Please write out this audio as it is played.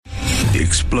the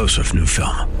explosive new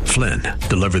film, Flynn,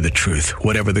 deliver the truth,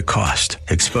 whatever the cost.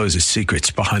 Exposes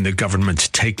secrets behind the government's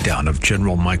takedown of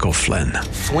General Michael Flynn.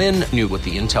 Flynn knew what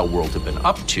the intel world had been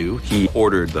up to. He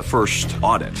ordered the first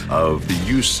audit of the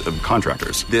use of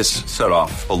contractors. This set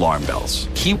off alarm bells.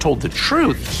 He told the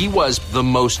truth. He was the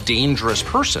most dangerous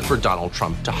person for Donald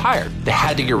Trump to hire. They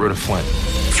had to get rid of Flynn.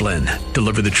 Flynn,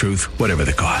 deliver the truth, whatever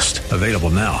the cost. Available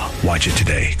now. Watch it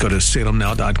today. Go to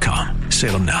salemnow.com.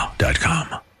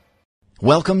 salemnow.com.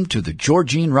 Welcome to the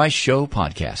Georgene Rice Show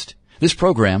podcast. This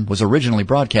program was originally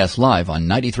broadcast live on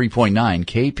 93.9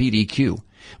 KPDQ.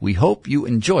 We hope you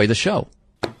enjoy the show.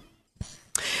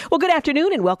 Well, good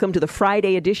afternoon and welcome to the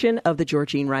Friday edition of the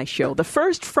Georgene Rice Show, the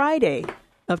first Friday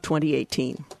of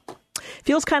 2018.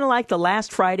 Feels kind of like the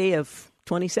last Friday of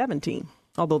 2017.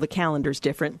 Although the calendar's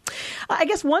different. I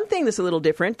guess one thing that's a little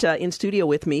different in studio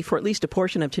with me for at least a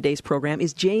portion of today's program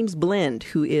is James Blend,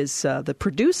 who is the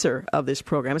producer of this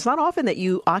program. It's not often that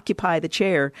you occupy the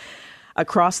chair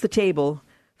across the table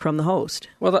from the host.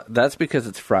 Well, that's because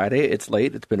it's Friday, it's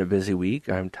late, it's been a busy week,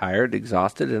 I'm tired,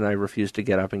 exhausted, and I refuse to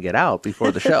get up and get out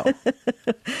before the show.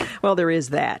 Well, there is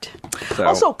that. So.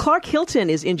 Also, Clark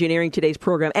Hilton is engineering today's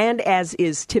program, and as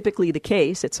is typically the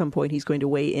case, at some point he's going to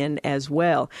weigh in as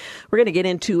well. We're going to get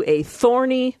into a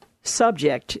thorny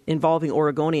subject involving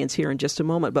Oregonians here in just a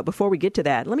moment. But before we get to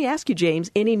that, let me ask you,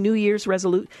 James, any New Year's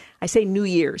resolution? I say New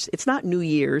Year's. It's not New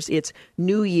Year's, it's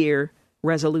New Year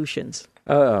resolutions.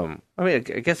 I mean,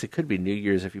 I guess it could be New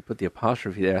Year's if you put the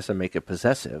apostrophe there to make it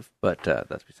possessive, but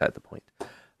that's beside the point.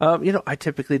 I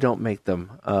typically don't make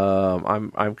them.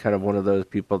 I'm kind of one of those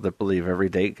people that believe every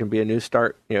day can be a new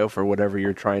start, for whatever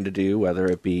you're trying to do, whether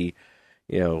it be,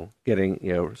 starting,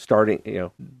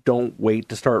 don't wait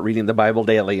to start reading the Bible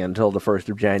daily until the 1st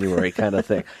of January kind of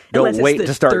thing. Don't wait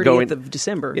to start going of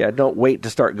December. Yeah, don't wait to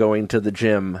start going to the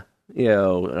gym.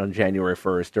 On January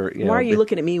 1st. Or why are you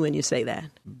looking at me when you say that?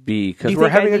 Because we're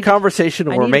having a conversation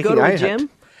and we're making eye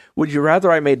contact. Would you rather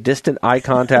I made distant eye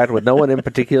contact with no one in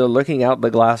particular looking out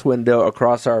the glass window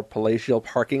across our palatial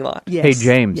parking lot? Yes. Hey,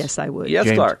 James. Yes, I would. Yes,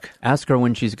 James, Clark. Ask her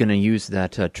when she's going to use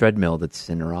that treadmill that's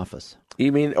in her office.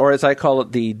 You mean, or as I call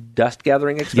it, the dust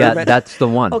gathering experiment? Yeah, that's the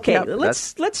one. Okay,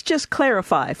 let's just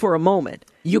clarify for a moment.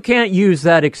 You can't use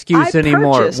that excuse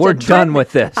anymore. We're done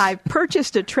with this. I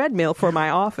purchased a treadmill for my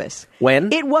office.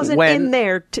 When? It wasn't in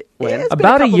there.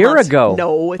 About a year ago.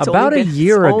 No, it's about only a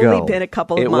year ago. only been a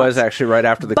couple of months. It was actually right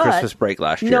after the Christmas break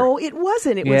last year. No, it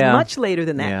wasn't. It was much later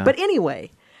than that. Yeah. But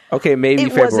anyway. Okay, maybe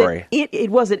February.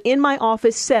 It wasn't in my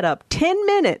office set up 10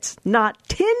 minutes, not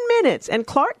 10 minutes. And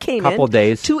Clark came Couple in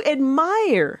days. to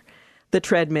admire the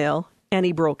treadmill, and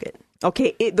he broke it.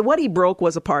 Okay, what he broke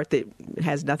was a part that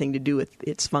has nothing to do with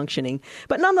its functioning.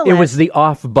 But nonetheless... It was the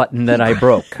off button that I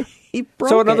broke. He broke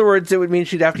So in it. other words, it would mean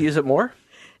she'd have to use it more?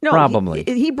 No, Probably.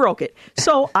 He broke it.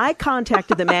 So I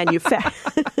contacted the manufacturer.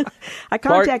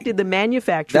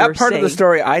 That part of the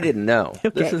story I didn't know. Okay.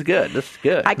 This is good.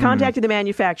 I contacted the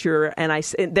manufacturer, and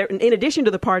in addition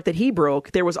to the part that he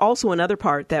broke, there was also another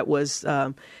part that was,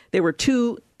 there were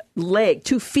two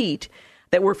feet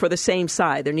that were for the same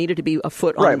side. There needed to be a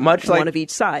foot on one of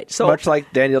each side. So much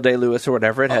like Daniel Day-Lewis or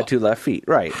whatever, it had two left feet.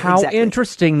 Right. How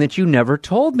interesting that you never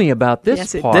told me about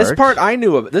this part. This part I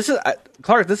knew of. This is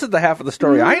Clark, this is the half of the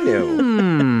story I knew.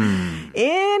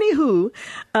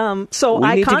 Anywho, so we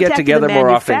I need to contacted get together the more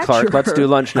often, Clark. Let's do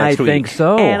lunch next week. I think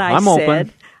so. And I'm said,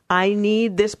 open. I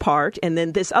need this part, and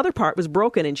then this other part was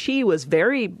broken, and she was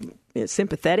very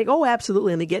sympathetic. Oh,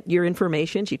 absolutely. Let me get your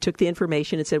information. She took the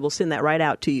information and said, we'll send that right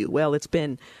out to you. Well, it's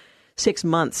been 6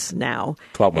 months now.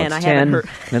 12 months. And I 10, haven't heard,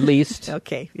 at least.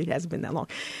 Okay, it hasn't been that long.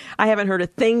 I haven't heard a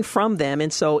thing from them,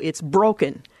 and so it's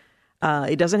broken.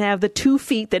 It doesn't have the 2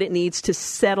 feet that it needs to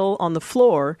settle on the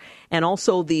floor, and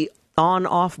also the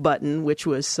on-off button, which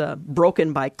was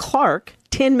broken by Clark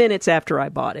 10 minutes after I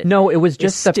bought it. No, it was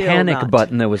just the still panic not.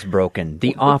 button that was broken.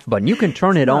 The off button. You can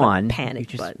turn it not a on.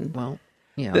 panic button. Well,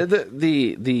 yeah.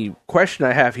 The question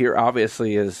I have here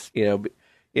obviously is,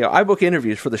 I book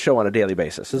interviews for the show on a daily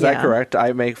basis. Is that correct?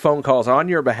 I make phone calls on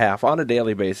your behalf on a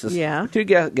daily basis to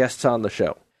guests on the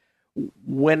show.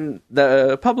 When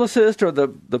the publicist or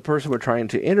the person we're trying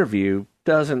to interview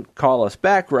doesn't call us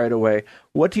back right away,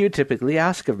 what do you typically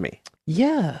ask of me?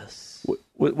 Yes.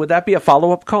 Would that be a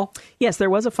follow-up call? Yes, there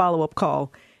was a follow-up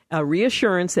call, a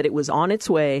reassurance that it was on its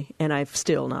way, and I've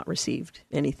still not received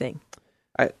anything.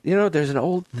 There's an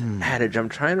old adage. I'm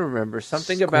trying to remember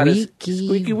something about a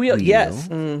squeaky wheel. Yes.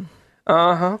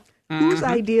 Uh-huh. Whose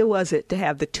idea was it to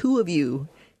have the two of you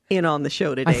in on the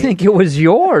show today? I think it was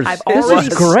yours. I've this already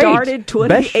was great. started 2018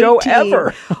 Best show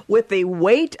ever. with the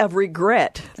weight of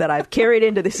regret that I've carried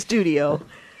into the studio.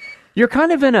 You're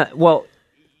kind of in a,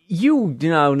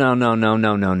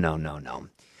 No.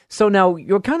 So now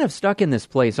you're kind of stuck in this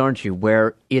place, aren't you,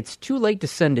 where it's too late to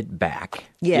send it back.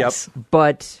 Yes. Yep.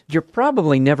 But you're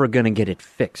probably never going to get it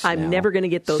fixed. I'm never going to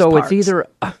get those parts. So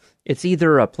it's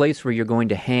either a place where you're going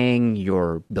to hang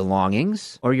your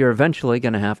belongings, or you're eventually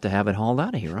going to have it hauled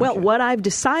out of here, aren't you? Well, what I've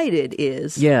decided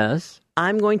is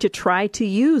I'm going to try to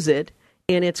use it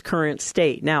in its current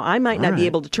state. Now, I might not be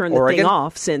able to turn the thing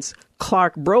off since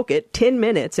Clark broke it 10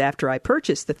 minutes after I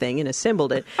purchased the thing and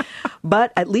assembled it.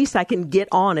 But at least I can get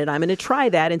on it. I'm going to try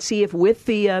that and see if with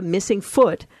the missing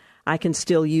foot, I can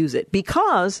still use it.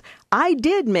 Because I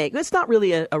did it's not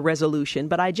really a resolution,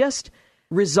 but I just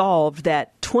resolved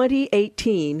that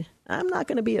 2018, I'm not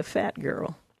going to be a fat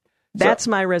girl. That's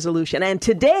my resolution. And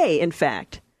today, in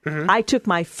fact, I took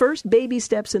my first baby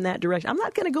steps in that direction. I'm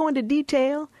not going to go into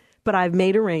detail, but I've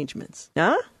made arrangements.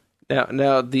 Huh?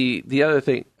 Now the other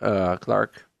thing,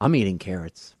 Clark. I'm eating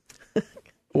carrots.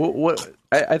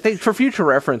 I think for future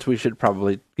reference, we should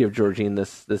probably give Georgine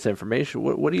this information.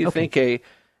 What do you think a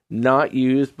not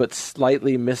used but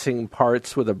slightly missing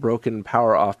parts with a broken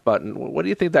power off button? What do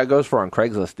you think that goes for on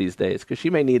Craigslist these days? Because she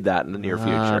may need that in the near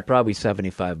future. Probably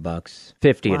 $75,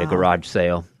 $50 at a garage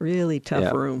sale. Really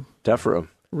tough room. Tough room.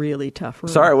 Really tough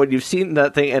room. Sorry, when you've seen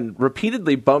that thing and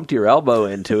repeatedly bumped your elbow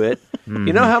into it,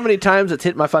 you know how many times it's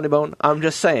hit my funny bone? I'm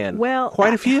just saying. Well,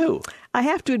 quite a few. I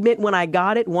have to admit, when I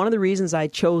got it, one of the reasons I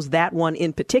chose that one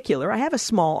in particular, I have a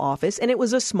small office, and it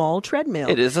was a small treadmill.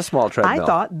 It is a small treadmill. I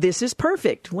thought, this is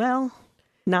perfect. Well,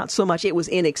 not so much. It was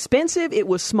inexpensive. It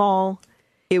was small.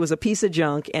 It was a piece of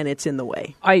junk, and it's in the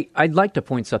way. I'd like to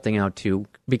point something out, too,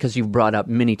 because you've brought up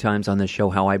many times on the show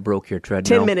how I broke your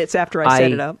treadmill. 10 minutes after I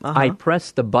set it up. I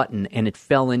pressed the button, and it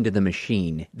fell into the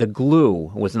machine. The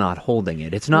glue was not holding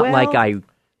it. It's not like I...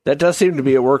 That does seem to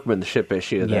be a workmanship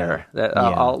issue there.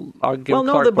 I'll give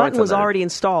Clark the button was already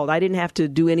installed. I didn't have to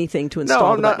do anything to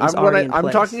install the button. I'm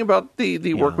talking about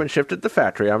the workmanship at the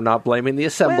factory. I'm not blaming the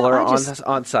assembler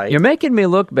on site. You're making me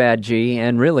look bad, G,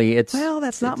 and really it's... Well,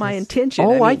 that's not my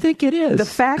intention. I think it is. The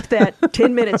fact that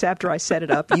 10 minutes after I set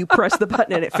it up, you pressed the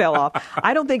button and it fell off,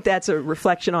 I don't think that's a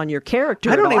reflection on your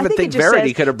character. I don't even think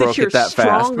Verity could have broke it that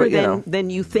fast. Stronger than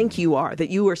you think you are,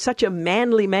 that you are such a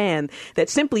manly man that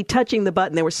simply touching the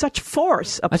button, there was such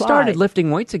force applied. I started lifting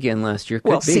weights again last year.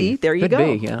 Could be. See, there you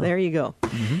go. There you go.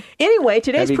 Mm-hmm. Anyway,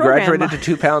 today's program... Have you graduated to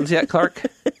 2 pounds yet, Clark?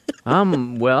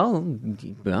 Well.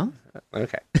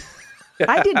 Okay.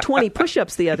 I did 20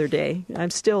 push-ups the other day. I'm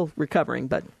still recovering,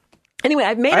 but... Anyway,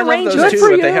 I've made arrangements. Good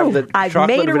for you. They have the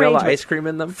chocolate vanilla ice cream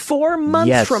in them. 4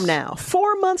 months from now,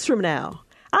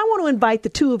 I want to invite the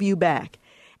two of you back.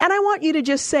 And I want you to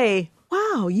just say,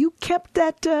 wow, you kept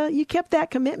that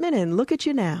commitment, and look at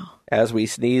you now. As we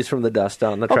sneeze from the dust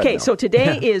on the treadmill. Okay, so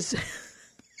today is...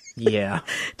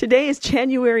 Today is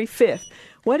January 5th.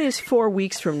 What is 4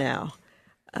 weeks from now?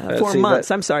 4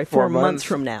 months. I'm sorry, 4 months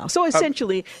from now. So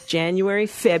essentially, January,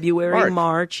 February,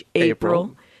 March,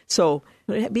 April. So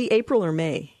would it be April or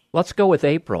May? Let's go with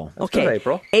April.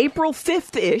 April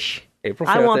 5th-ish.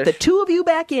 I want the two of you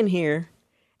back in here,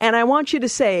 and I want you to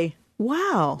say,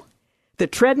 wow, the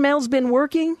treadmill's been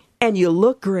working, and you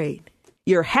look great.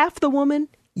 You're half the woman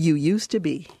you used to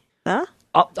be. Huh?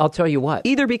 I'll tell you what.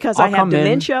 Either because I have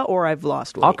dementia or I've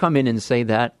lost weight. I'll come in and say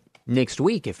that next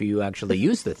week if you actually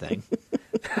use the thing.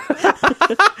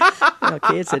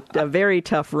 Okay, it's a very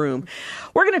tough room.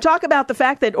 We're going to talk about the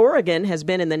fact that Oregon has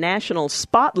been in the national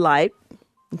spotlight.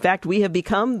 In fact, we have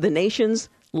become the nation's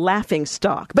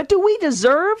laughingstock. But do we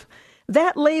deserve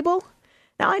that label?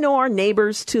 Now, I know our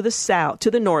neighbors to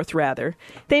the north,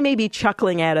 they may be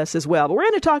chuckling at us as well. But we're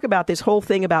going to talk about this whole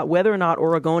thing about whether or not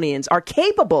Oregonians are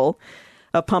capable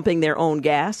of pumping their own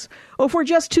gas, or if we're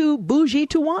just too bougie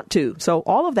to want to. So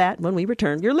all of that when we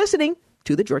return. You're listening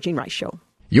to The Georgene Rice Show.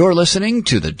 You're listening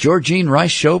to The Georgene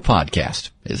Rice Show podcast.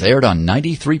 It's aired on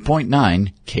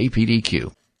 93.9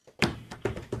 KPDQ.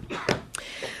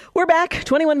 We're back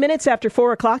 21 minutes after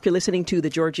 4 o'clock. You're listening to The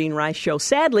Georgene Rice Show.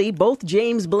 Sadly, both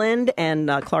James Blend and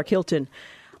Clark Hilton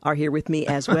are here with me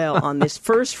as well on this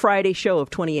first Friday show of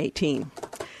 2018.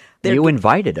 You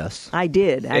invited us. I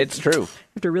did. It's true.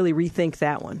 I have to really rethink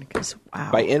that one. Because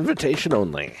wow. By invitation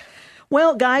only.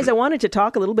 Well, guys, I wanted to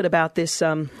talk a little bit about this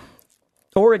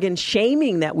Oregon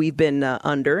shaming that we've been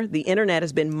under. The internet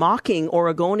has been mocking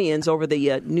Oregonians over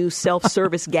the new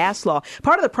self-service gas law.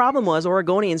 Part of the problem was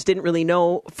Oregonians didn't really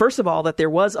know, first of all, that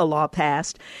there was a law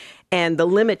passed and the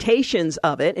limitations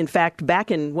of it. In fact,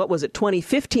 back in,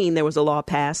 2015, there was a law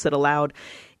passed that allowed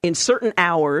in certain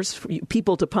hours for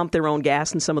people to pump their own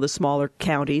gas in some of the smaller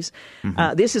counties.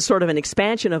 Mm-hmm. This is sort of an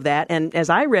expansion of that. And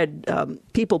as I read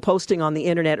people posting on the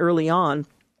internet early on,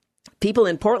 people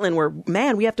in Portland were,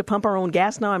 man, we have to pump our own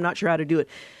gas now. I'm not sure how to do it.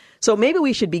 So maybe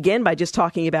we should begin by just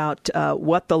talking about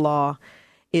what the law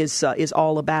is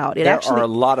all about. There are a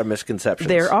lot of misconceptions.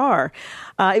 There are.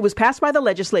 It was passed by the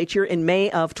legislature in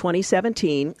May of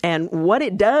 2017, and what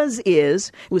it does is,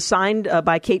 it was signed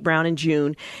by Kate Brown in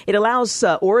June. It allows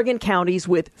Oregon counties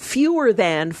with fewer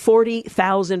than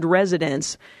 40,000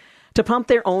 residents to pump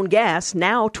their own gas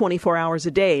now 24 hours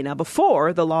a day. Now,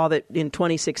 before the law that in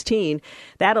 2016,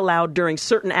 that allowed during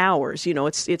certain hours. You know,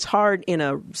 it's hard in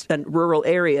a rural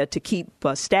area to keep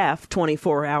staff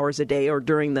 24 hours a day or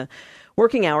during the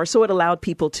working hours, so it allowed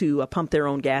people to pump their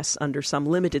own gas under some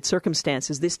limited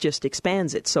circumstances. This just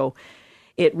expands it. So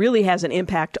it really has an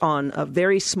impact on a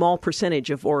very small percentage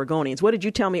of Oregonians. What did you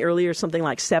tell me earlier? Something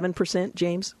like 7%,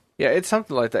 James? Yeah, it's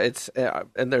something like that. It's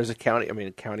and there's a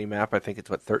county map. I think it's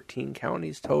 13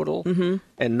 counties total,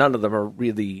 and none of them are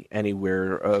really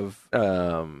anywhere of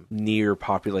near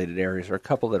populated areas. There are a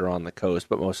couple that are on the coast,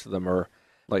 but most of them are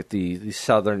like the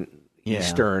southern,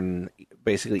 eastern,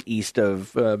 basically east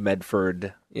of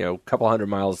Medford. You know, a couple hundred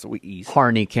miles east.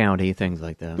 Harney County, things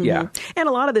like that. Yeah, and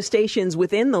a lot of the stations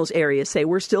within those areas say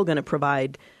we're still going to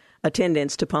provide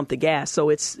attendants to pump the gas.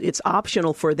 So it's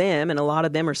optional for them, and a lot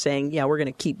of them are saying, yeah, we're going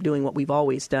to keep doing what we've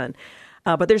always done.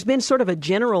 But there's been sort of a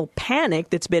general panic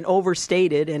that's been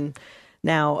overstated, and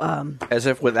now... as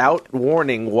if without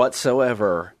warning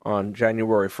whatsoever, on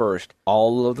January 1st,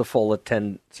 all of the full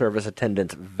service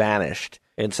attendants vanished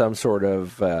in some sort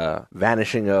of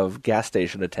vanishing of gas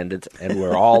station attendants, and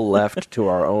we're all left to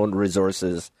our own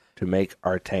resources to make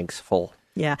our tanks full.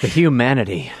 Yeah. The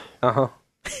humanity. Uh-huh.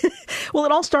 Well,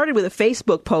 it all started with a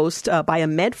Facebook post by a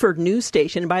Medford news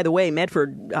station. By the way,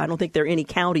 Medford, I don't think there are any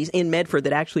counties in Medford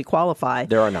that actually qualify.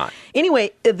 There are not.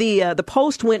 Anyway, the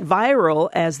post went viral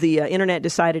as the internet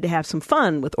decided to have some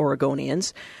fun with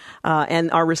Oregonians and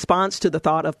our response to the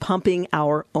thought of pumping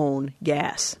our own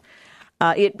gas.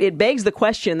 It begs the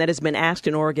question that has been asked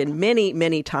in Oregon many,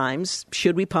 many times,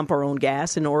 should we pump our own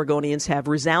gas? And Oregonians have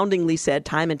resoundingly said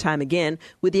time and time again,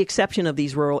 with the exception of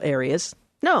these rural areas,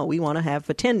 no, we want to have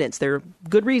attendants. There are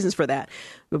good reasons for that.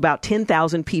 About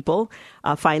 10,000 people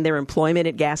find their employment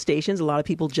at gas stations. A lot of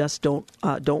people just don't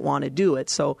want to do it.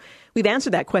 So we've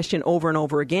answered that question over and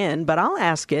over again, but I'll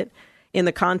ask it in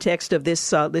the context of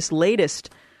this latest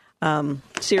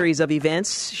series of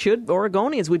events.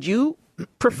 Would you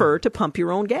prefer to pump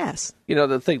your own gas? You know,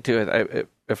 the thing too,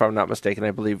 if I'm not mistaken, I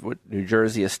believe New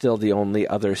Jersey is still the only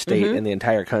other state in the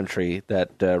entire country that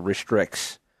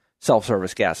restricts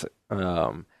self-service gas.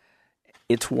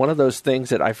 It's one of those things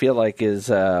that I feel like is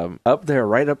right up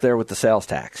there with the sales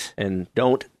tax, and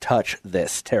don't touch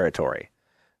this territory.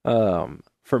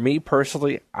 For me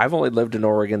personally, I've only lived in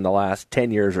Oregon the last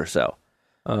 10 years or so.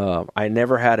 I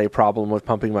never had a problem with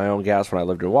pumping my own gas when I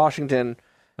lived in Washington.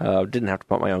 Didn't have to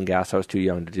pump my own gas. I was too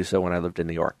young to do so when I lived in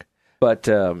New York. But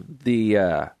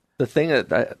the thing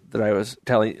that I was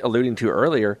alluding to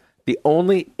earlier, the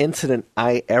only incident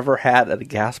I ever had at a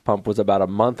gas pump was about a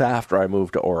month after I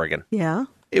moved to Oregon. Yeah.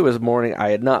 It was morning. I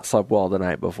had not slept well the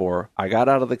night before. I got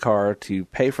out of the car to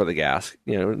pay for the gas,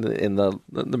 you know, in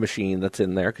the machine that's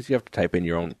in there, because you have to type in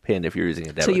your own PIN if you're using a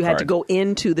debit card. So you had to go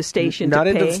into the station Not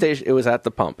to pay? into the station. It was at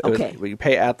the pump. You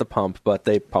pay at the pump, but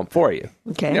they pump for you.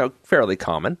 Okay. You know, fairly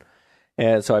common.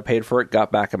 And so I paid for it,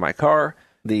 got back in my car.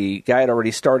 The guy had already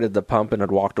started the pump and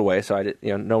had walked away, so I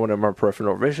didn't, no one in my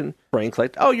peripheral vision. Brain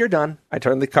clicked, oh, you're done. I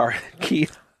turned the car key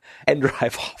and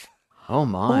drive off. Oh,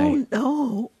 my. Oh,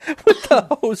 no. With the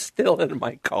hose still in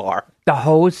my car. The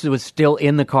hose was still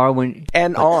in the car when...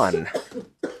 And on.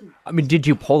 I mean, did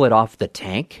you pull it off the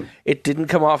tank? It didn't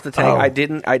come off the tank. Oh.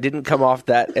 I didn't come off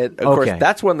that. And of course,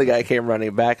 that's when the guy came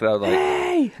running back, and I was like,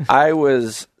 hey! I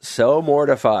was so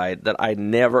mortified that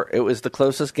it was the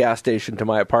closest gas station to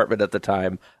my apartment at the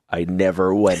time. I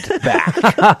never went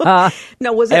back.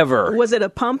 No, was it a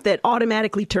pump that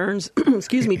automatically turns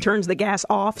the gas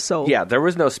off? So yeah, there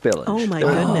was no spillage. Oh my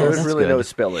goodness, there was really no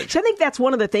spillage. So I think that's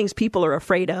one of the things people are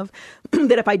afraid of,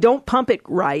 that if I don't pump it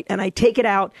right and I take it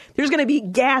out, there's going to be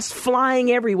gas flying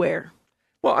everywhere.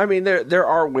 Well, I mean, there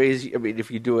are ways. I mean,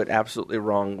 if you do it absolutely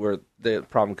wrong, where the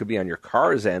problem could be on your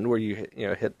car's end, where you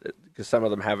hit, because some of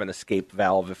them have an escape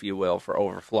valve, if you will, for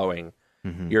overflowing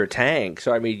your tank.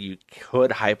 So, I mean, you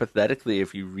could hypothetically,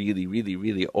 if you really, really,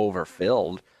 really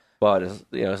overfilled, but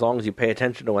as long as you pay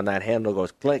attention to when that handle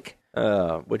goes click,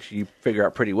 which you figure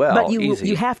out pretty well. But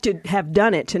you have to have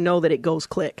done it to know that it goes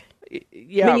click.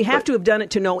 Yeah, I mean, you have to have done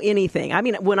it to know anything. I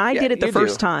mean, when I did it the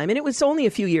first time, and it was only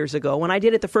a few years ago, when I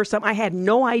did it the first time, I had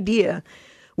no idea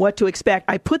what to expect.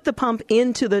 I put the pump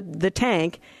into the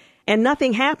tank, And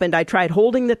nothing happened. I tried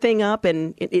holding the thing up,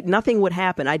 and nothing would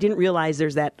happen. I didn't realize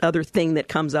there's that other thing that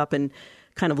comes up and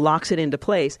kind of locks it into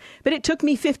place. But it took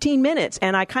me 15 minutes,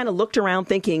 and I kind of looked around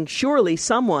thinking, surely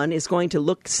someone is going to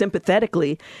look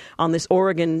sympathetically on this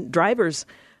Oregon driver's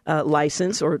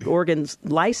license or Oregon's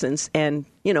license and,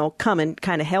 come and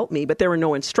kind of help me. But there were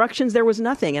no instructions. There was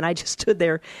nothing. And I just stood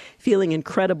there feeling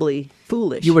incredibly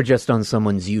foolish. You were just on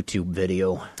someone's YouTube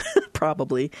video.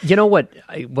 Probably. You know what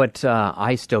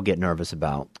I still get nervous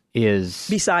about is...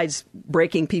 Besides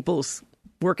breaking people's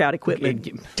workout equipment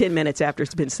 10 minutes after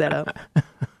it's been set up.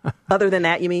 Other than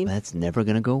that, you mean? That's never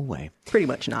going to go away. Pretty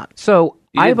much not. So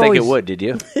you didn't think it would, did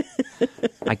you?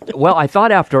 I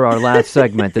thought after our last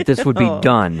segment that this would be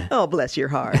done. Oh, bless your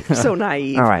heart. So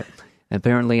naive. All right.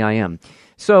 Apparently I am.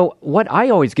 So what I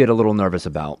always get a little nervous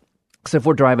about, because if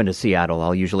we're driving to Seattle,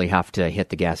 I'll usually have to hit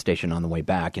the gas station on the way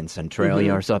back in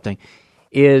Centralia or something,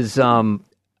 is I'm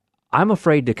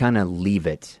afraid to kind of leave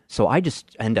it. So I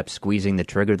just end up squeezing the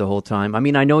trigger the whole time. I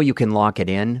mean, I know you can lock it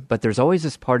in, but there's always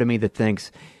this part of me that thinks,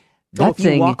 if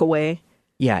you walk away?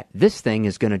 Yeah, this thing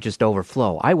is going to just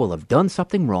overflow. I will have done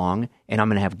something wrong, and I'm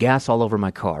going to have gas all over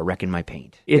my car, wrecking my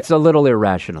paint. It's a little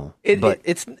irrational.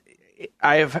 It's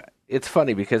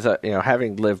funny because,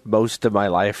 having lived most of my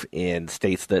life in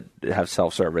states that have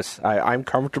self-service, I'm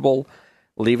comfortable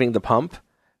leaving the pump.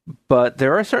 But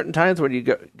there are certain times when you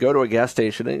go to a gas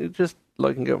station and you just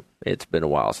look and go, it's been a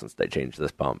while since they changed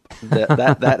this pump.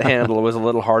 That handle was a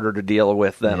little harder to deal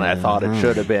with than I thought it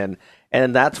should have been.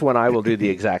 And that's when I will do the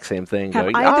exact same thing,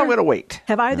 I'm going to wait.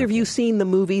 Have either of you seen the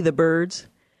movie The Birds?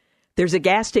 There's a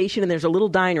gas station and there's a little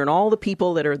diner, and all the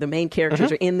people that are the main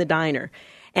characters are in the diner.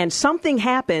 And something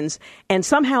happens, and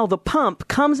somehow the pump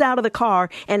comes out of the car,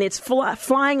 and it's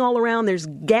flying all around. There's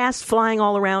gas flying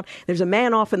all around. There's a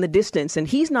man off in the distance, and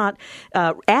he's not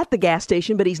at the gas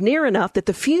station, but he's near enough that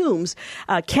the fumes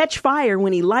catch fire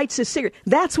when he lights his cigarette.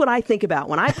 That's what I think about.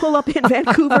 When I pull up in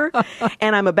Vancouver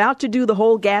and I'm about to do the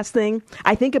whole gas thing,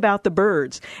 I think about the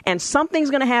birds. And something's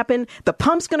going to happen. The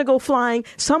pump's going to go flying.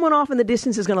 Someone off in the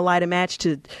distance is going to light a match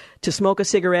to smoke a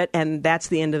cigarette, and that's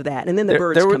the end of that. And then the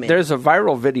birds come in. There's a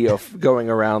viral video going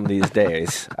around these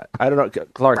days. I don't know,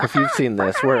 Clark, if you've seen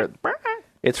this, where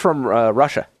it's from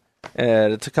Russia.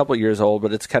 And it's a couple years old,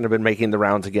 but it's kind of been making the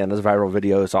rounds again, as viral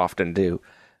videos often do.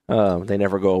 They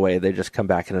never go away. They just come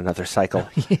back in another cycle.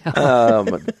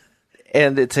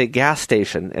 And it's a gas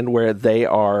station, and where a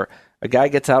guy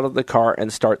gets out of the car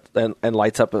and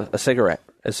lights up a cigarette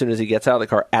as soon as he gets out of the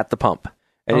car at the pump.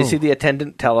 And you see the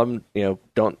attendant tell him, no.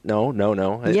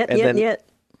 Yet.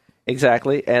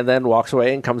 Exactly. And then walks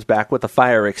away and comes back with a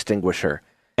fire extinguisher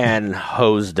and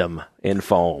hosed him in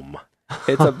foam.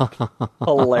 It's a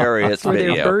hilarious video.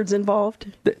 Were there birds involved?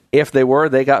 If they were,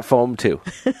 they got foam too.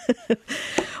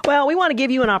 Well, we want to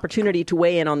give you an opportunity to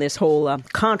weigh in on this whole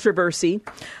controversy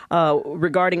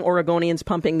regarding Oregonians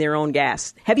pumping their own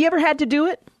gas. Have you ever had to do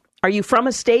it? Are you from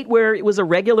a state where it was a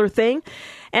regular thing?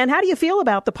 And how do you feel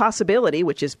about the possibility,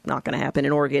 which is not going to happen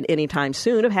in Oregon anytime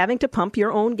soon, of having to pump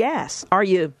your own gas? Are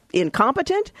you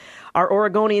incompetent? Are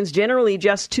Oregonians generally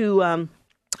just too,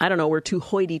 we're too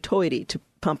hoity-toity to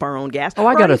pump our own gas? Oh,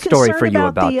 I got a story for you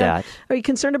about that. Are you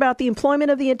concerned about the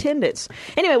employment of the attendants?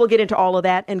 Anyway, we'll get into all of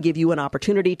that and give you an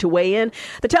opportunity to weigh in.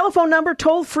 The telephone number,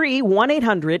 toll-free,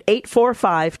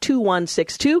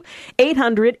 1-800-845-2162,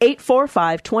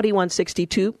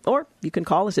 800-845-2162, or you can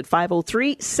call us at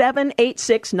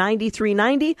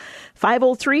 503-786-9390,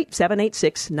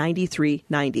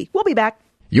 503-786-9390. We'll be back.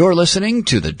 You're listening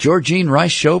to the Georgene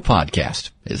Rice Show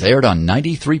podcast. It's aired on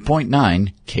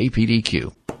 93.9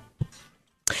 KPDQ.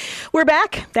 We're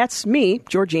back. That's me,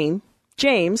 Georgene,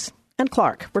 James, and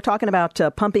Clark. We're talking about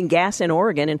pumping gas in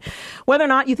Oregon and whether or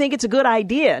not you think it's a good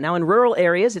idea. Now, in rural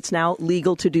areas, it's now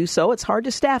legal to do so. It's hard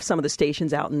to staff some of the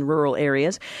stations out in rural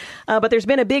areas. But there's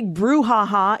been a big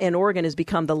brouhaha, and Oregon has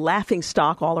become the laughing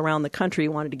stock all around the country.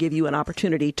 Wanted to give you an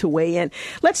opportunity to weigh in.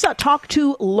 Let's talk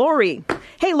to Lori.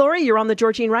 Hey, Lori, you're on the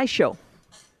Georgene Rice Show.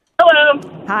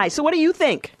 Hello. Hi. So what do you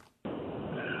think?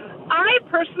 I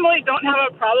personally don't have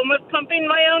a problem with pumping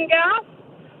my own gas.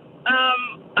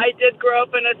 I did grow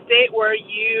up in a state where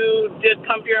you did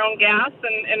pump your own gas,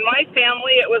 and in my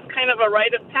family it was kind of a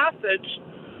rite of passage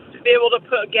to be able to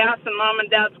put gas in Mom and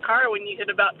Dad's car when you hit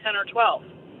about 10 or 12.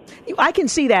 I can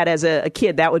see that as a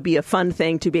kid. That would be a fun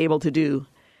thing to be able to do.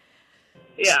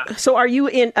 Yeah. So are you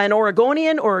an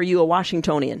Oregonian or are you a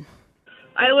Washingtonian?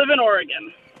 I live in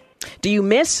Oregon. Do you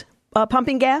miss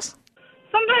pumping gas?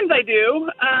 Sometimes I do,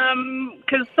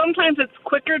 because sometimes it's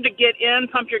quicker to get in,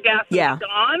 pump your gas, and it's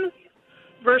gone,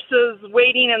 versus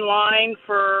waiting in line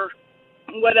for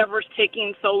whatever's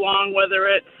taking so long, whether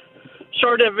it's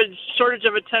shortage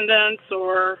of attendance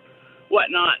or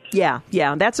whatnot. Yeah,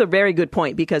 that's a very good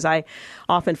point, because I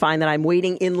often find that I'm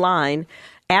waiting in line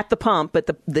at the pump, but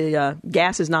the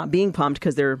gas is not being pumped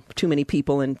because there are too many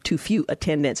people and too few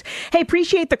attendants. Hey,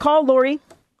 appreciate the call, Lori.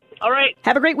 All right.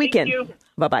 Have a great weekend. Thank you.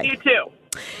 Bye-bye. You too.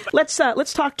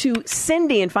 Let's talk to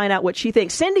Cindy and find out what she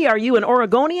thinks. Cindy, are you an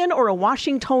Oregonian or a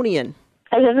Washingtonian?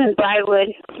 I live in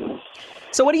Briarwood.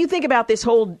 So what do you think about this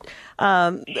whole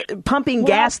pumping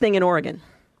gas thing in Oregon?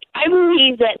 I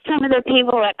believe that some of the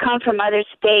people that come from other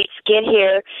states get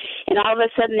here, and all of a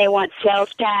sudden they want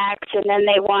sales tax, and then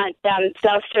they want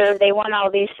self-serve. They want all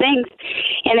these things,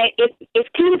 and it's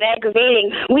kind of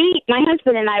aggravating. My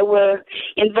husband and I were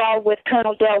involved with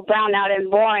Colonel Dale Brown out in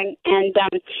Boring, and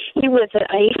he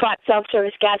fought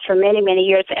self-service gas for many, many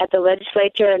years at the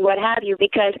legislature and what have you,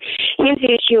 because his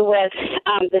issue was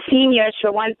the seniors,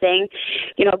 for one thing,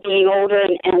 being older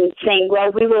and saying,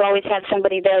 well, we will always have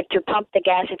somebody there to pump the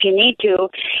gas if you need to.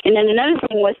 And then another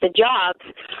thing was the jobs.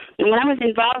 And when I was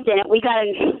involved in it, we got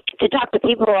to talk to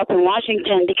people up in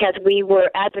Washington because we were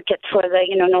advocates for the,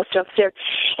 no self-serve.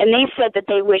 And they said that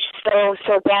they wished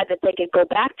so bad that they could go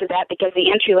back to that, because the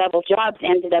entry-level jobs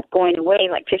ended up going away,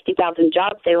 like 50,000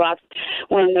 jobs they lost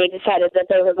when they decided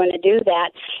that they were going to do that.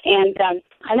 And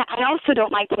I also don't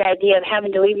like the idea of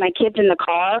having to leave my kids in the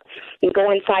car and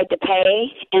go inside to pay.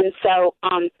 And so,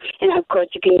 and of course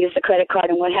you can use the credit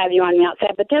card and what have you on the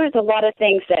outside, but there is a lot of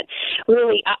things that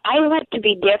really, I like to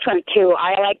be different too.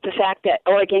 I like the fact that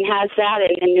Oregon has that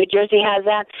and New Jersey has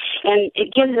that, and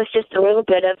it gives us just a little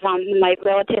bit of, my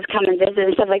relatives come and visit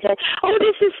and stuff like that. Oh,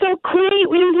 this is so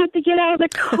great. We don't have to get out of the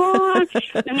car.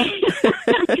 It's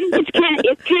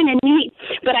kind of neat,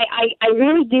 but I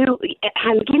really do,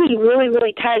 I'm getting really,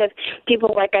 really tired of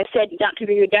people, like I said, not to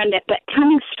be redundant, but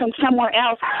coming from somewhere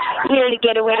else here to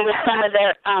get away with some of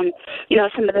their,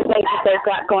 some of the things that they've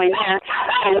got going here.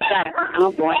 And,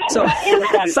 oh boy. So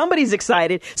somebody's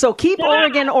excited. So keep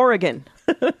Oregon.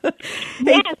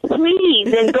 Yes,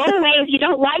 please. And go away. If you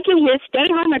don't like it here, stay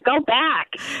home or go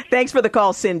back. Thanks for the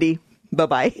call, Cindy.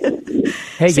 Bye-bye.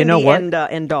 Hey, Cindy, you know what?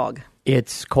 And dog.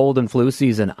 It's cold and flu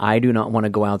season. I do not want to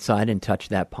go outside and touch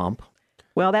that pump.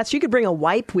 Well, you could bring a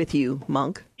wipe with you,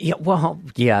 Monk. Yeah, well,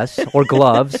 yes, or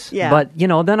gloves. Yeah. But,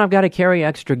 then I've got to carry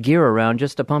extra gear around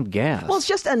just to pump gas. Well, it's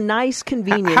just a nice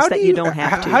convenience that you don't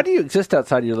have to. How do you exist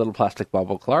outside your little plastic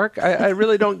bubble, Clark? I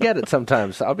really don't get it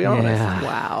sometimes, I'll be honest.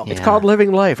 Wow. It's called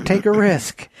living life. Take a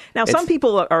risk. Now, some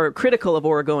people are critical of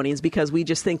Oregonians because we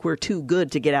just think we're too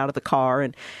good to get out of the car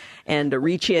and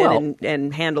reach in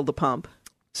and handle the pump.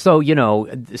 So,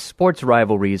 sports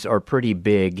rivalries are pretty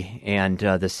big, and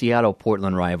the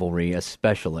Seattle-Portland rivalry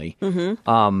especially.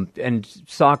 Mm-hmm. And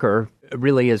soccer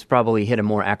really has probably hit a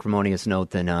more acrimonious note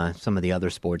than some of the other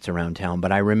sports around town.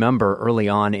 But I remember early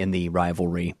on in the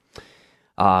rivalry,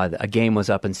 a game was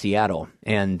up in Seattle,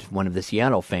 and one of the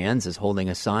Seattle fans is holding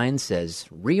a sign that says,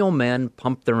 "Real men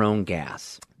pump their own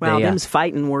gas." Wow, them's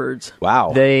fighting words.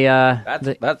 Wow.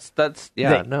 That's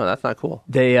not cool.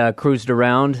 They cruised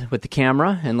around with the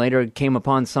camera and later came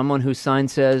upon someone whose sign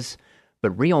says,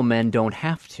 "But real men don't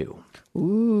have to."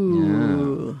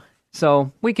 Ooh. Yeah.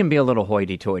 So we can be a little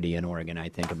hoity-toity in Oregon, I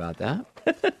think, about that.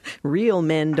 Real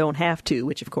men don't have to,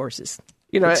 which of course is...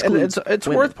 and it's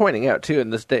worth pointing out, too, in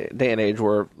this day and age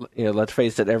where, let's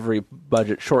face it, every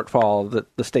budget shortfall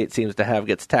that the state seems to have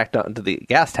gets tacked onto the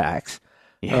gas tax.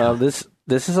 Yeah.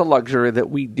 This is a luxury that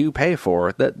we do pay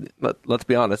for. That let's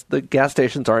be honest, the gas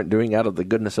stations aren't doing out of the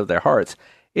goodness of their hearts.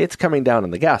 It's coming down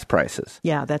in the gas prices.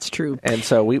 Yeah, that's true. And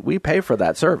so we pay for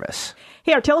that service.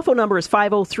 Hey, our telephone number is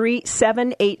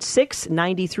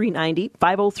 503-786-9390,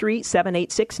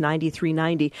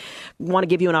 503-786-9390. We want to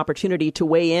give you an opportunity to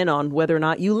weigh in on whether or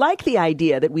not you like the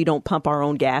idea that we don't pump our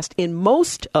own gas. In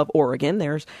most of Oregon,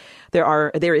 there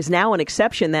is now an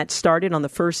exception that started on the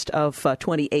 1st of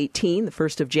 2018, the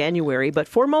 1st of January. But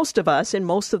for most of us, in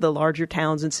most of the larger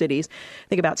towns and cities, I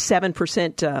think about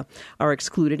 7% are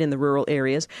excluded in the rural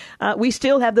areas. We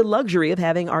still have the luxury of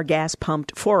having our gas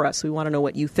pumped for us. We want to know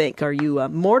what you think. Are you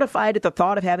mortified at the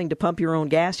thought of having to pump your own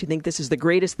gas? Do you think this is the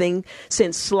greatest thing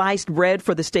since sliced bread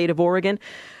for the state of Oregon?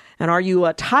 And are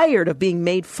you tired of being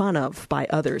made fun of by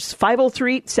others?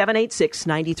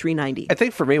 503-786-9390. I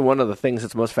think for me, one of the things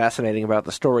that's most fascinating about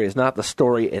the story is not the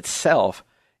story itself.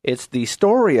 It's the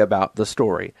story about the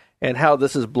story and how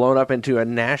this has blown up into a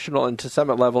national and to some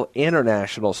level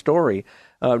international story.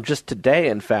 Just today,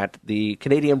 in fact, the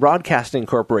Canadian Broadcasting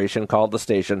Corporation called the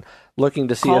station looking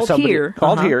to see if somebody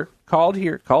called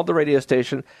the radio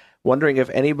station, wondering if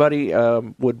anybody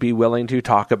would be willing to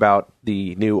talk about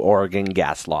the new Oregon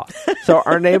gas law. So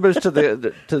our neighbors to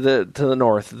the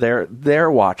north,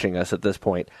 they're watching us at this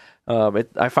point.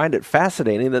 I find it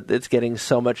fascinating that it's getting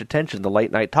so much attention. The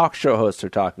late night talk show hosts are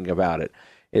talking about it.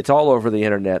 It's all over the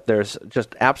internet. There's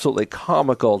just absolutely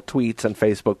comical tweets and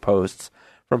Facebook posts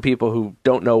from people who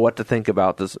don't know what to think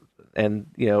about this. And,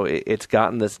 it's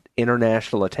gotten this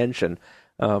international attention.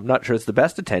 Not sure it's the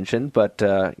best attention, but,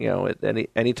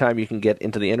 anytime you can get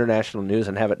into the international news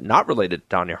and have it not related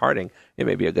to Tonya Harding, it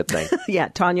may be a good thing. Yeah,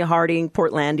 Tonya Harding,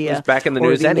 Portlandia. It's back in the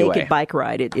or news the anyway. Naked bike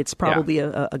ride. It's probably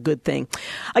a good thing.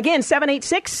 Again,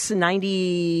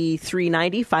 786-9390,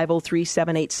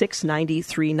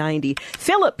 503-786-9390.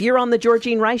 Philip, you're on the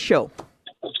Georgene Rice Show.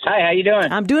 Hi, how you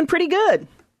doing? I'm doing pretty good.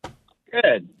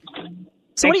 Good.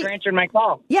 Thanks for answering my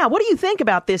call. Yeah, what do you think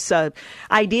about this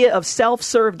idea of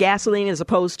self-serve gasoline as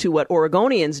opposed to what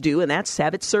Oregonians do, and that's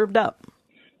have it served up?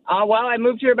 Well, I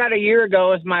moved here about a year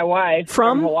ago with my wife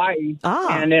from Hawaii.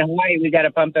 And in Hawaii, we got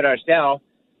to pump it ourselves.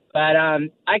 But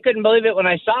I couldn't believe it when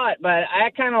I saw it, but I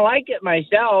kind of like it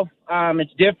myself.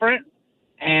 It's different,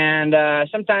 and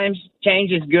sometimes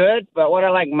change is good, but what I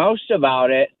like most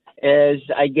about it is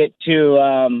I get to,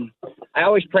 I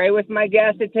always pray with my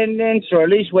gas attendants or at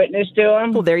least witness to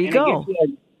them. Well, there you go.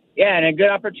 And a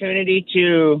good opportunity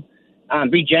to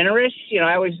be generous.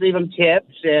 I always leave them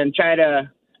tips and try to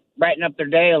brighten up their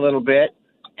day a little bit.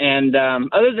 And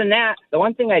other than that, the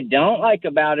one thing I don't like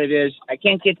about it is I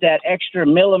can't get that extra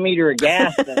millimeter of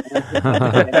gas. It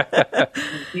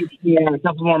takes me a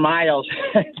couple more miles.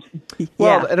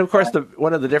 Well, and of course,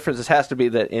 one of the differences has to be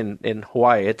that in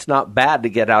Hawaii, it's not bad to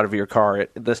get out of your car at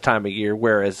this time of year,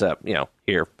 whereas,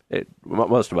 here,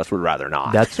 most of us would rather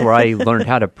not. That's where I learned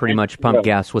how to pretty much pump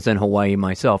gas, was in Hawaii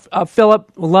myself.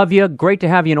 Philip, love you. Great to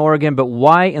have you in Oregon, but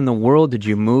why in the world did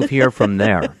you move here from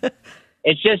there?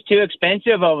 It's just too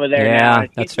expensive over there. Yeah, now.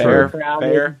 that's true.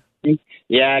 Fair.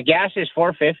 Yeah, gas is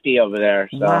 $4.50 over there.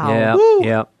 So. Wow.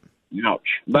 Yeah. Ouch.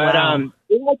 But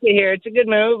we like it here. It's a good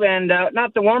move, and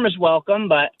not the warmest welcome,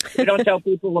 but we don't tell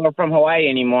people we're from Hawaii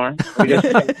anymore. We just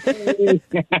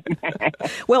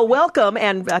well, welcome,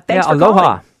 and thanks for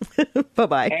aloha. calling.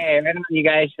 Bye-bye. Hey, right on, you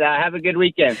guys. Have a good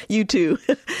weekend. You too.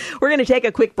 We're going to take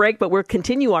a quick break, but we'll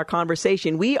continue our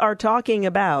conversation. We are talking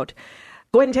about...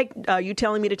 Go ahead and take, you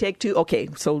telling me to take two? Okay,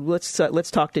 so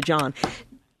let's talk to John.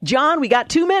 John, we got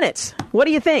 2 minutes. What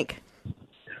do you think?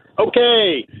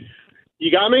 Okay. You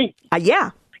got me? Yeah.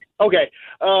 Okay.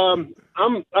 I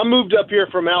moved up here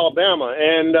from Alabama,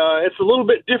 and it's a little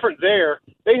bit different there.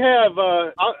 They have,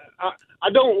 I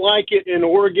don't like it in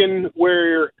Oregon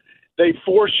where they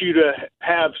force you to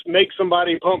make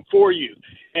somebody pump for you.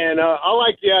 And I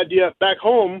like the idea back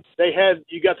home,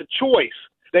 you got the choice.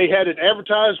 They had it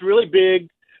advertised really big,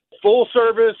 full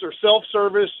service or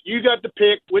self-service. You got to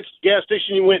pick which gas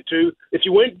station you went to. If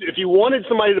you wanted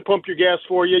somebody to pump your gas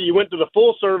for you, you went to the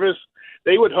full service.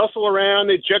 They would hustle around.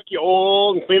 They'd check your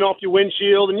oil and clean off your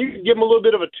windshield, and you could give them a little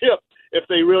bit of a tip if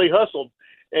they really hustled.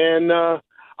 And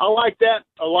I like that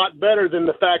a lot better than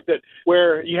the fact that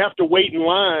where you have to wait in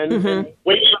line and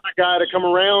wait for the guy to come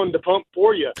around to pump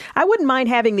for you. I wouldn't mind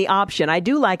having the option. I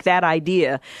do like that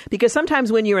idea because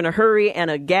sometimes when you're in a hurry and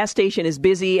a gas station is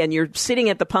busy and you're sitting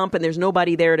at the pump and there's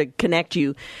nobody there to connect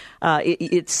you,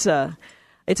 it's a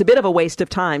bit of a waste of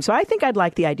time. So I think I'd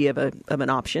like the idea of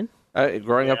an option.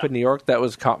 Growing up in New York, that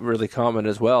was really common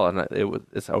as well, and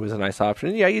it's always a nice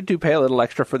option. Yeah, you do pay a little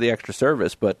extra for the extra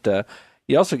service, but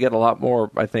you also get a lot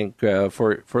more, I think,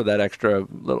 for that extra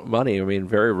little money. I mean,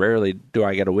 very rarely do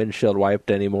I get a windshield wiped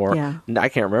anymore. Yeah. I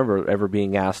can't remember ever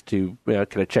being asked to,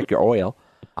 can I check your oil?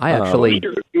 I actually...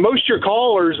 Most of your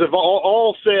callers have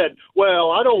all said,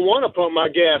 well, I don't want to pump my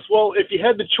gas. Well, if you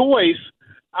had the choice,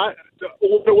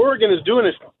 what Oregon is doing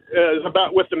is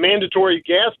about with the mandatory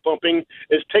gas pumping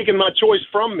is taking my choice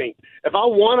from me. If I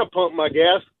want to pump my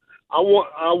gas, I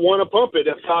want to pump it.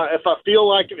 If I feel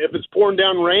like if it's pouring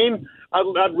down rain,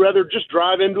 I'd rather just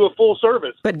drive into a full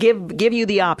service. But give you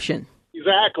the option.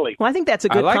 Exactly. Well, I think that's a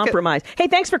good compromise. Hey,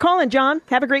 thanks for calling, John.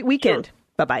 Have a great weekend. Sure.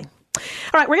 Bye-bye.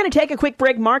 All right, we're going to take a quick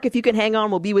break. Mark, if you can hang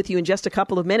on, we'll be with you in just a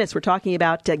couple of minutes. We're talking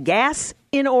about gas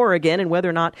in Oregon and whether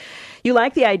or not you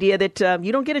like the idea that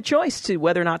you don't get a choice to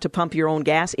whether or not to pump your own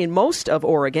gas in most of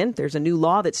Oregon. There's a new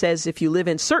law that says if you live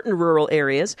in certain rural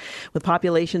areas with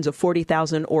populations of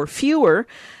 40,000 or fewer,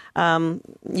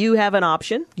 you have an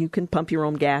option. You can pump your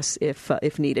own gas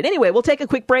if needed. Anyway, we'll take a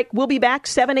quick break. We'll be back.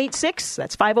 786,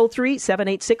 that's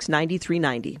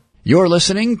 503-786-9390. You're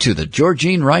listening to the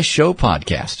Georgene Rice Show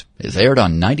podcast. It's aired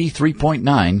on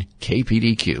 93.9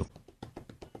 KPDQ.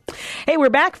 Hey, we're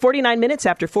back 49 minutes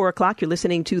after 4 o'clock. You're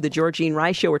listening to the Georgene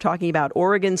Rice Show. We're talking about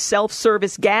Oregon's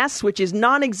self-service gas, which is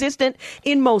non-existent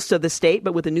in most of the state,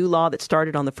 but with a new law that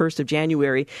started on the 1st of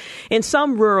January. In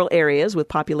some rural areas with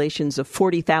populations of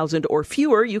 40,000 or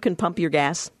fewer, you can pump your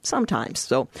gas sometimes.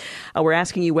 So we're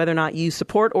asking you whether or not you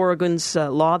support Oregon's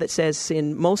law that says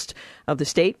in most of the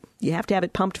state, you have to have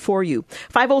it pumped for you.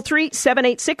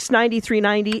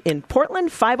 503-786-9390 in Portland,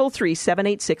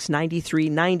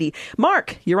 503-786-9390.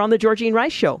 Mark, you're on the Georgene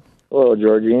Rice Show. Hello,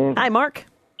 Georgene. Hi, Mark.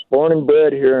 Born and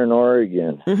bred here in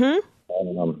Oregon. Mm-hmm.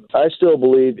 I still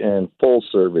believe in full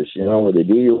service, where they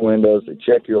do your windows, they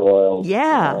check your oil,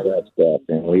 yeah, and all that stuff.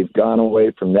 And we've gone away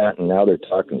from that, and now they're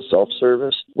talking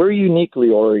self-service. We're uniquely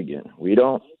Oregon. We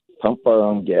don't pump our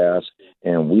own gas,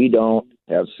 and we don't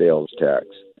have sales tax.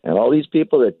 And all these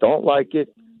people that don't like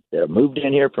it, that have moved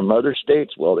in here from other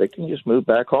states, well, they can just move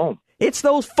back home. It's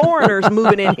those foreigners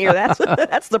moving in here.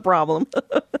 That's the problem.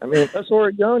 I mean, us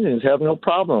Oregonians have no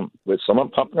problem with someone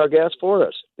pumping our gas for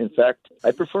us. In fact, I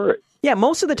prefer it. Yeah,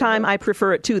 most of the time I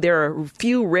prefer it too. There are a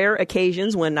few rare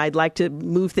occasions when I'd like to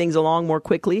move things along more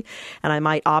quickly, and I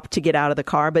might opt to get out of the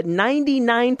car. But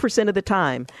 99% of the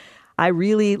time, I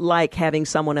really like having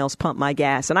someone else pump my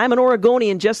gas. And I'm an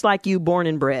Oregonian just like you, born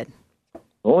and bred.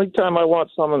 The only time I want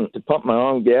someone to pump my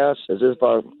own gas is if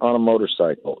I'm on a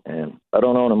motorcycle, and I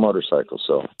don't own a motorcycle,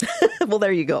 so. Well,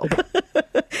 there you go.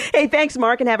 Hey, thanks,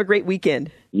 Mark, and have a great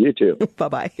weekend. You too.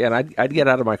 Bye-bye. Yeah, and I'd get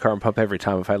out of my car and pump every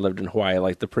time if I lived in Hawaii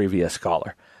like the previous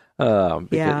caller.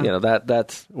 Because,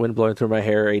 that's wind blowing through my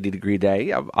hair, 80-degree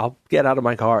day. I'll get out of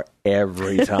my car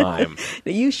every time.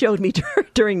 You showed me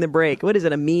during the break. What is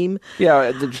it, a meme?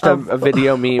 Yeah, just a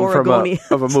video meme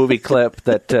from a movie clip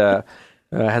that...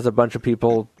 has a bunch of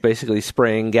people basically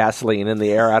spraying gasoline in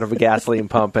the air out of a gasoline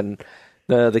pump, and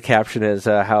the caption is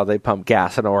how they pump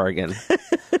gas in Oregon.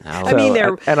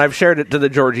 And I've shared it to the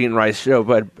Georgene Rice Show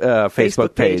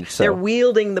Facebook page. So. They're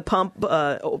wielding the pump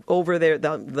over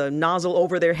the nozzle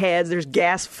over their heads. There's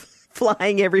gas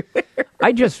flying everywhere.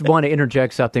 I just want to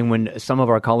interject something. When some of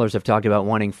our callers have talked about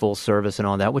wanting full service and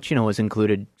all that, which, has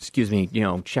included,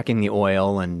 checking the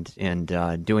oil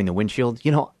and doing the windshield.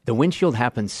 The windshield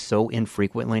happens so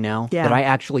infrequently now that I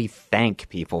actually thank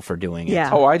people for doing it.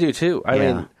 Yeah. Oh, I do too. I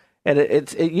mean, and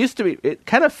it used to be, it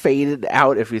kind of faded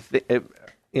out if you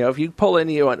if you pull in,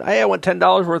 you went, hey, I want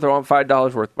 $10 worth, or I want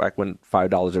 $5 worth, back when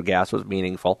 $5 of gas was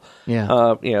meaningful.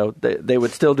 Yeah. They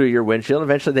would still do your windshield.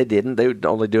 Eventually they didn't. They would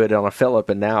only do it on a fill-up,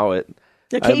 and now it...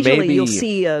 Occasionally you'll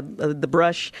see the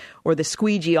brush or the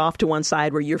squeegee off to one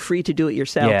side where you're free to do it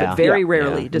yourself, but very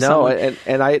rarely does someone...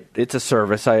 And it's a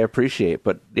service I appreciate,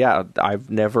 but I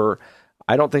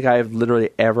don't think I've literally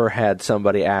ever had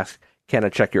somebody ask, can I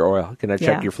check your oil? Can I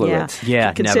check your fluids?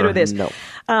 Yeah, consider never. this. No.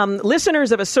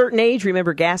 Listeners of a certain age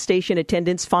remember gas station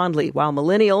attendants fondly, while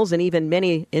millennials and even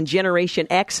many in Generation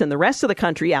X and the rest of the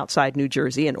country outside New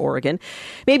Jersey and Oregon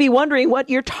may be wondering what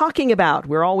you're talking about.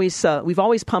 We've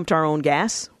always pumped our own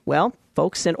gas. Well,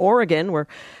 folks in Oregon were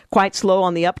quite slow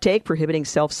on the uptake, prohibiting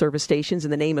self-service stations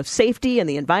in the name of safety and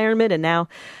the environment. And now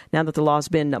that the law's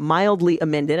been mildly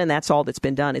amended, and that's all that's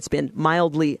been done, it's been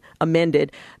mildly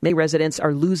amended, many residents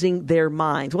are losing their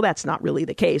minds. Well, that's not really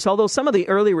the case. Although some of the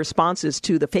early responses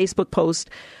to the Facebook post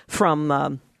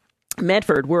from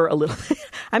Medford were a little,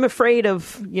 I'm afraid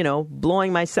of,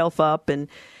 blowing myself up. And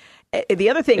the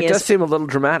other thing it does seem a little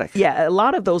dramatic. Yeah, a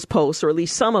lot of those posts, or at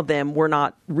least some of them, were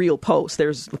not real posts.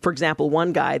 There's, for example,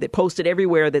 one guy that posted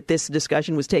everywhere that this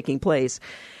discussion was taking place,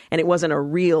 and it wasn't a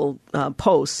real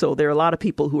post. So there are a lot of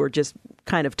people who are just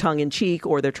kind of tongue-in-cheek,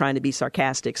 or they're trying to be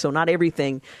sarcastic. So not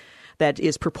everything that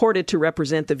is purported to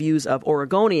represent the views of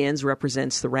Oregonians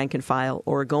represents the rank-and-file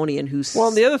Oregonian who's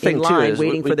the other thing in line too is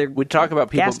waiting for their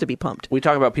gas to be pumped. We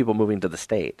talk about people moving to the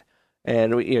state.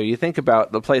 And you think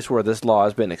about the place where this law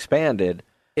has been expanded,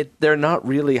 they're not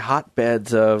really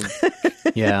hotbeds of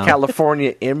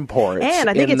California imports and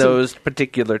I think in those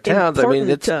particular towns. I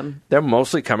mean, they're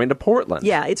mostly coming to Portland.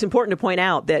 Yeah, it's important to point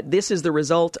out that this is the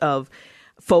result of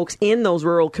folks in those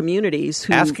rural communities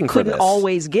who couldn't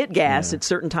always get gas at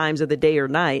certain times of the day or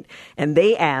night, and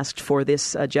they asked for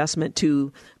this adjustment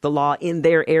to the law in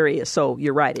their area. So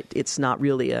you're right, it's not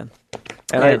really a...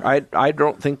 And I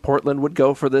don't think Portland would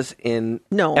go for this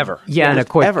ever. Yeah, and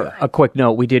a quick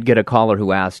note, we did get a caller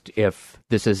who asked if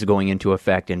this is going into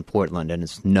effect in Portland, and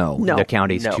it's no. The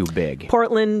county's too big.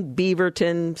 Portland,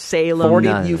 Beaverton,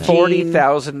 Salem, Eugene.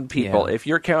 40,000 people. Yeah. If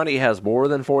your county has more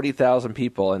than 40,000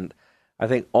 people, and I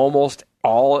think almost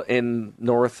all in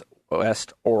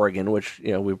Northwest Oregon, which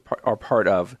we are part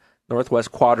of,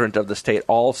 Northwest quadrant of the state,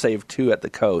 all save 2 at the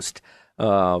coast.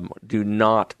 do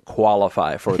not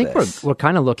qualify for this. I think we're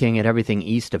kind of looking at everything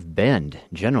east of Bend,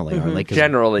 generally, aren't we?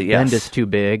 Generally, yes. Bend is too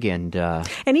big. And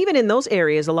even in those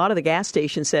areas, a lot of the gas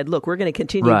stations said, look, we're going to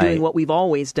continue doing what we've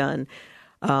always done.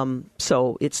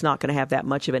 So it's not going to have that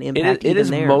much of an impact. It is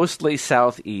there. mostly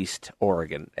southeast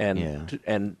Oregon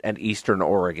and eastern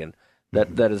Oregon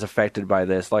that is affected by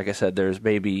this. Like I said, there's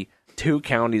maybe 2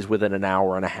 counties within an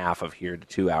hour and a half of here to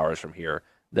 2 hours from here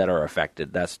that are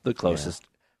affected. That's the closest.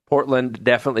 Portland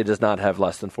definitely does not have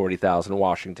less than 40,000.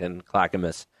 Washington,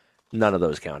 Clackamas, none of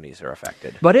those counties are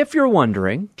affected. But if you're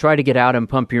wondering, try to get out and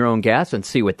pump your own gas and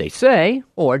see what they say,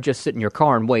 or just sit in your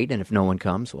car and wait, and if no one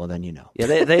comes, well, then you know.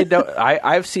 Yeah, they don't.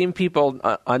 I've seen people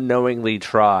unknowingly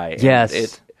try.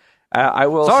 Yes. I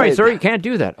will Sorry, say, sir, you can't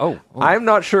do that. Oh. I'm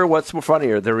not sure what's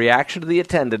funnier, the reaction of the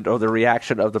attendant or the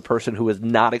reaction of the person who is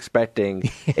not expecting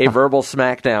a verbal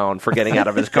smackdown for getting out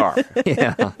of his car.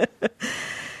 Yeah.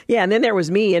 Yeah, and then there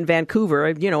was me in Vancouver.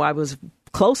 I was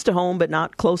close to home, but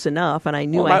not close enough, and I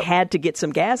knew I had to get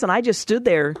some gas, and I just stood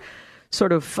there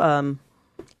sort of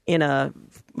in a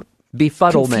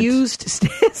befuddlement, confused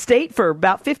state for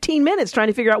about 15 minutes trying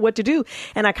to figure out what to do.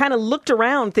 And I kind of looked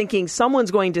around thinking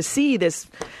someone's going to see this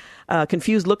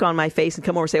confused look on my face and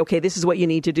come over and say, okay, this is what you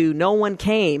need to do. No one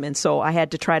came, and so I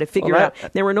had to try to figure out.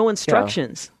 There were no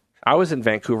instructions. I was in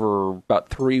Vancouver about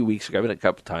 3 weeks ago. I've been a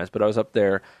couple times, but I was up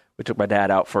there. We took my dad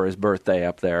out for his birthday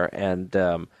up there, and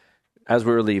as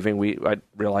we were leaving, I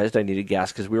realized I needed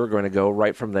gas because we were going to go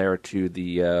right from there to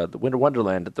the Winter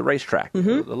Wonderland at the racetrack,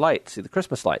 the lights, see the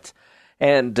Christmas lights.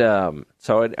 And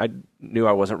so I knew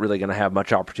I wasn't really going to have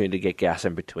much opportunity to get gas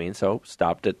in between, so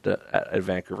stopped at a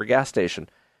Vancouver gas station,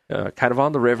 kind of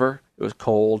on the river. It was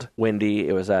cold, windy.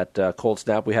 It was that cold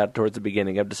snap we had towards the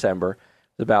beginning of December. It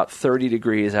was about 30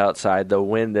 degrees outside. The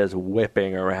wind is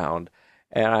whipping around.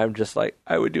 And I'm just like,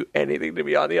 I would do anything to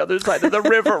be on the other side of the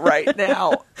river right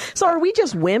now. So are we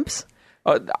just wimps?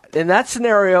 In that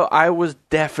scenario, I was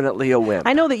definitely a wimp.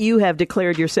 I know that you have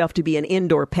declared yourself to be an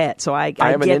indoor pet, so I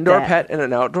am get an indoor that. pet in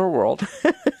an outdoor world.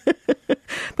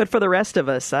 But for the rest of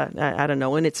us, I don't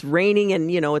know. And it's raining,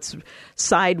 and it's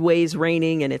sideways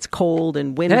raining, and it's cold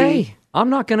and windy. Hey, I'm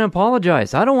not going to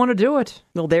apologize. I don't want to do it.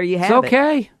 Well, there you have it. It's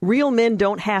okay. Real men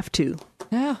don't have to.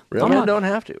 Yeah, real men don't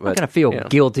have to. I'm not going to feel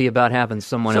guilty about having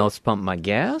someone else pump my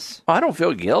gas. I don't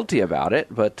feel guilty about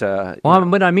it, but...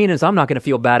 what I mean is I'm not going to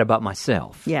feel bad about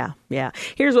myself. Yeah.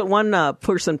 Here's what one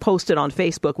person posted on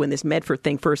Facebook when this Medford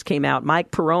thing first came out.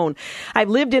 Mike Perrone, I've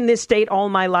lived in this state all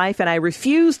my life, and I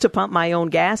refuse to pump my own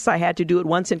gas. I had to do it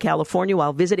once in California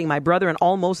while visiting my brother and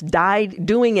almost died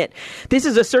doing it. This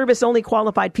is a service only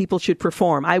qualified people should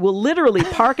perform. I will literally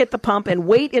park at the pump and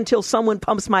wait until someone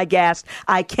pumps my gas.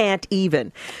 I can't even.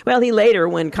 Well, he later,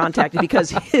 when contacted, because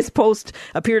his post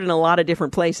appeared in a lot of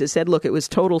different places, said, look, it was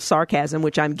total sarcasm,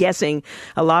 which I'm guessing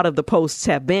a lot of the posts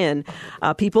have been.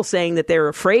 People saying that they're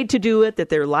afraid to do it, that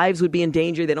their lives would be in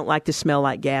danger, they don't like to smell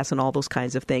like gas and all those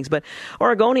kinds of things. But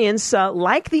Oregonians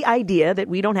like the idea that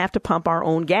we don't have to pump our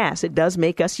own gas. It does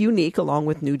make us unique, along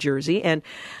with New Jersey. And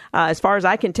as far as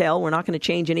I can tell, we're not going to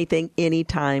change anything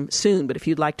anytime soon. But if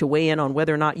you'd like to weigh in on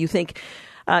whether or not you think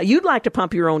you'd like to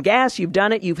pump your own gas, you've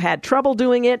done it, you've had trouble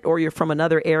doing it, or you're from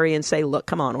another area and say, look,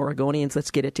 come on, Oregonians, let's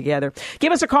get it together.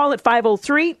 Give us a call at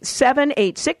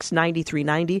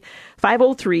 503-786-9390,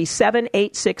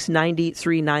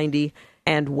 503-786-9390,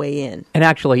 and weigh in. And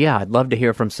actually, I'd love to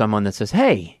hear from someone that says,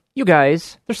 hey, you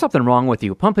guys, there's something wrong with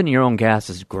you. Pumping your own gas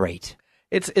is great.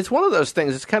 It's one of those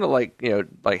things. It's kind of like,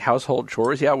 like household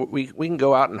chores. Yeah, we can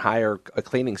go out and hire a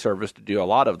cleaning service to do a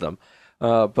lot of them.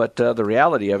 But the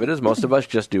reality of it is most of us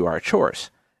just do our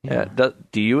chores. Yeah.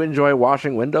 Do you enjoy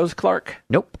washing windows, Clark?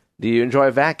 Nope. Do you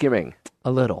enjoy vacuuming?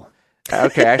 A little.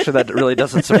 Okay, actually, that really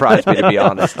doesn't surprise me, to be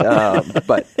honest.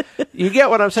 But you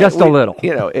get what I'm saying? Just a little.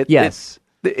 Yes.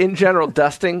 In general,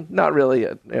 dusting, not really,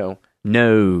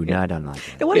 No, I don't like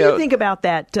that. And what do you think about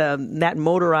that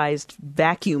motorized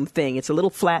vacuum thing? It's a little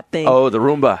flat thing. Oh, the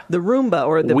Roomba. The Roomba,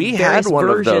 or the we various had one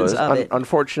versions of those. of it.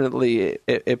 Unfortunately,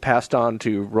 it passed on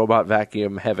to robot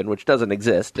vacuum heaven, which doesn't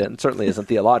exist and certainly isn't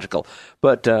theological.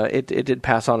 But it did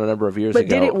pass on a number of years ago. But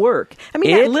did it work? I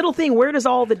mean, that little thing, where does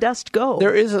all the dust go?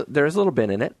 There is a little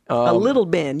bin in it. A little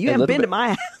bin. You haven't been to my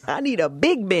house. I need a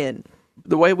big bin.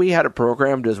 The way we had it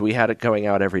programmed is we had it going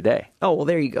out every day. Oh, well,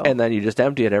 there you go. And then you just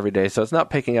empty it every day, so it's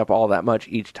not picking up all that much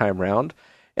each time round.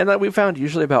 And then we found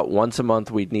usually about once a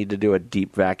month we'd need to do a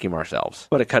deep vacuum ourselves.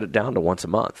 But it cut it down to once a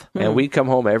month. And we'd come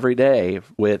home every day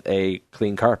with a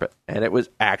clean carpet. And it was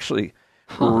actually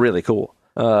really cool.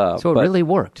 So it really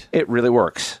worked. It really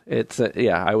works. It's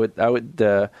I would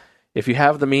if you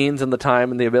have the means and the time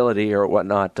and the ability or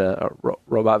whatnot,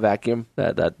 robot vacuum,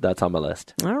 that's on my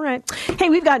list. All right. right. Hey,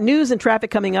 we've got news and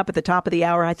traffic coming up at the top of the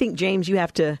hour. I think, James, you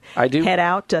have to head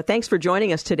out. Thanks for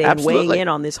joining us today and weighing in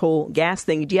on this whole gas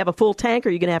thing. Do you have a full tank, or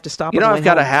are you going to have to stop? I've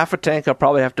got a half a tank. I'll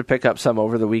probably have to pick up some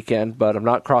over the weekend, but I'm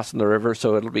not crossing the river,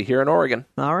 so it'll be here in Oregon.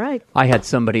 All right. I had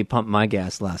somebody pump my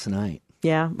gas last night.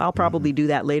 Yeah, I'll probably do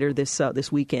that later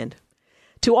this weekend.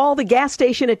 To all the gas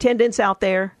station attendants out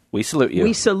there, we salute you.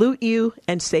 We salute you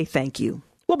and say thank you.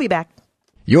 We'll be back.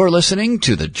 You're listening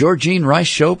to the Georgene Rice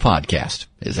Show podcast.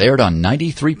 It's aired on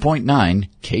 93.9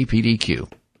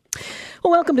 KPDQ.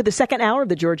 Well, welcome to the second hour of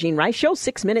the Georgene Rice Show.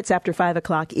 6 minutes after 5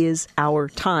 o'clock is our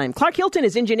time. Clark Hilton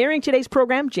is engineering today's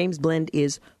program. James Blend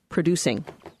is producing.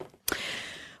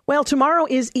 Well, tomorrow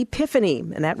is Epiphany,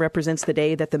 and that represents the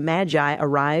day that the Magi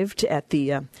arrived at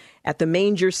the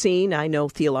manger scene. I know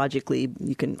theologically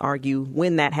you can argue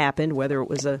when that happened, whether it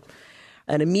was an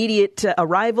immediate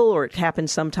arrival or it happened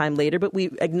sometime later, but we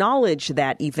acknowledge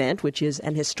that event, which is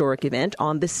an historic event,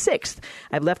 on the 6th.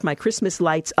 I've left my Christmas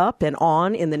lights up and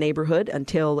on in the neighborhood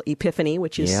until Epiphany,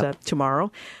 which is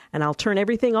tomorrow, and I'll turn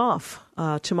everything off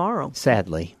tomorrow.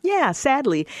 Sadly. Yeah,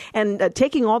 sadly. And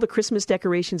taking all the Christmas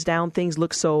decorations down, things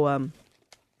look so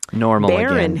normal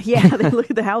barren. Again. Yeah,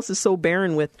 the house is so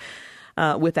barren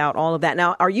without all of that.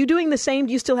 Now, are you doing the same?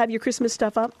 Do you still have your Christmas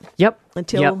stuff up? Yep.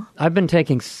 I've been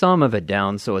taking some of it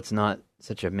down, so it's not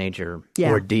such a major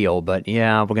ordeal. But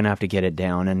we're going to have to get it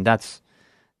down, and that's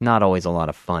not always a lot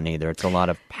of fun either. It's a lot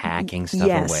of packing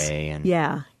stuff away. And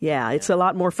it's a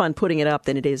lot more fun putting it up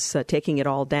than it is taking it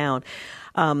all down.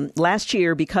 Last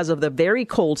year, because of the very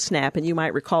cold snap, and you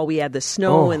might recall we had the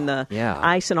snow and the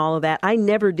ice and all of that, I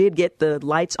never did get the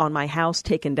lights on my house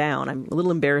taken down. I'm a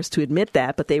little embarrassed to admit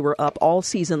that, but they were up all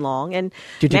season long. And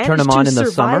did you turn them on in the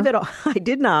summer? I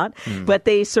did not, but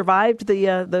they survived the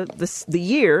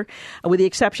year, with the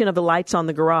exception of the lights on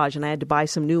the garage, and I had to buy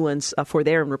some new ones for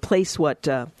there and replace what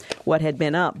had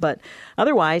been up. But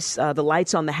otherwise, the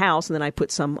lights on the house, and then I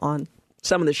put some on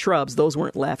some of the shrubs. Those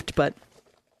weren't left, but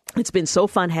it's been so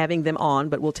fun having them on,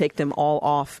 but we'll take them all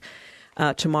off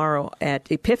tomorrow at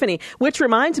Epiphany, which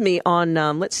reminds me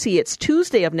it's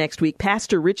Tuesday of next week,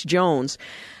 Pastor Rich Jones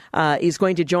is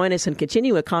going to join us and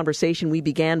continue a conversation we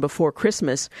began before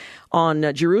Christmas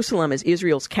on Jerusalem as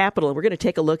Israel's capital. And we're going to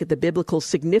take a look at the biblical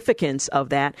significance of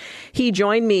that. He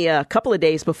joined me a couple of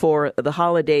days before the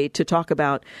holiday to talk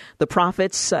about the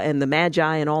prophets and the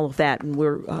Magi and all of that. And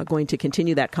we're going to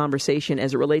continue that conversation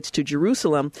as it relates to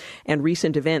Jerusalem and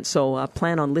recent events. So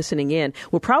plan on listening in.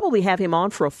 We'll probably have him on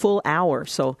for a full hour.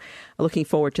 So looking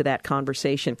forward to that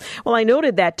conversation. Well, I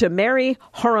noted that Mary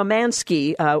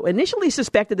Horomansky initially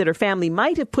suspected that her family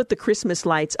might have put the Christmas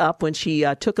lights up when she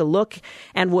took a look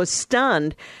and was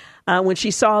stunned when she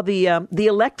saw the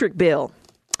electric bill.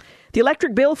 The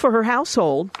electric bill for her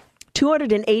household,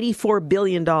 $284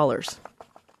 billion. Now,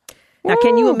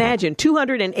 can you imagine?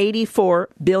 $284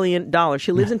 billion.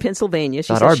 She lives in Pennsylvania.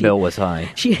 She thought our bill was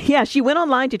high. She went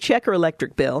online to check her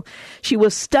electric bill. She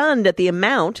was stunned at the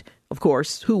amount. Of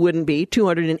course, who wouldn't be?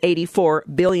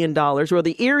 $284 billion. Well,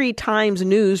 the Erie Times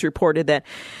News reported that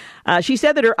she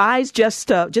said that her eyes just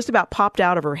about popped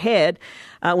out of her head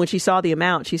when she saw the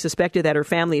amount. She suspected that her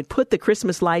family had put the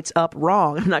Christmas lights up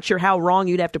wrong. I'm not sure how wrong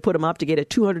you'd have to put them up to get a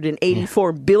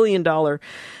 $284 billion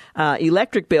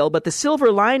electric bill, but the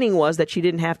silver lining was that she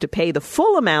didn't have to pay the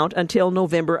full amount until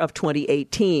November of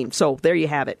 2018. So there you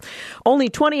have it. Only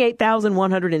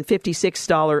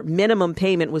 $28,156 minimum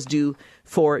payment was due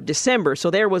for December. So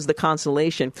there was the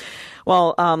consolation.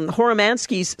 Well,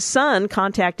 Horomansky's son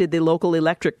contacted the local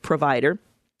electric provider,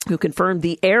 who confirmed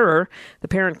the error. The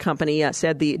parent company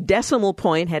said the decimal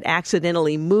point had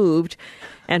accidentally moved,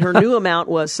 and her new amount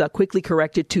was quickly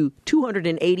corrected to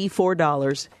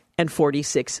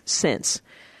 $284.46.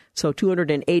 So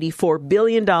 $284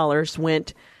 billion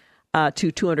went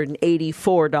to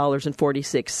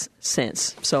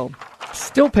 $284.46. So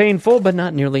still painful, but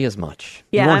not nearly as much.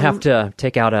 Yeah, you won't have to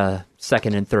take out a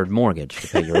second and third mortgage to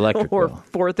pay your electric or bill.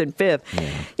 Fourth and fifth.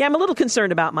 Yeah, I'm a little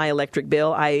concerned about my electric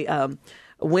bill. I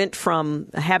went from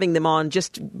having them on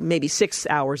just maybe 6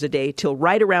 hours a day till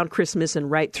right around Christmas and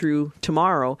right through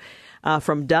tomorrow.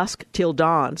 From dusk till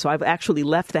dawn. So I've actually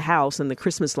left the house and the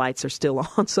Christmas lights are still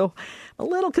on. So a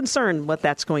little concerned what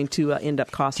that's going to end up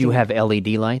costing. Do you have LED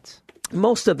lights?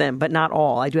 Most of them, but not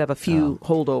all. I do have a few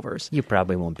holdovers. You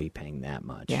probably won't be paying that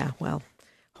much. Yeah, well,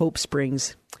 hope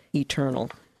springs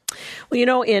eternal. Well, you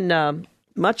know, in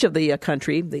much of the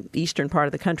country, the eastern part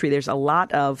of the country, there's a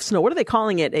lot of snow. What are they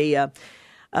calling it?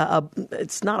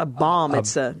 It's not a bomb.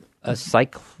 It's a A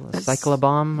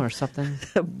cyclobomb or something?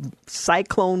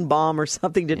 Cyclone bomb or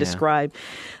something to describe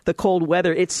the cold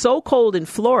weather. It's so cold in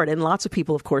Florida, and lots of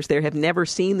people, of course, there have never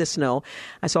seen the snow.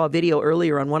 I saw a video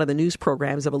earlier on one of the news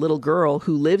programs of a little girl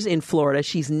who lives in Florida.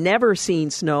 She's never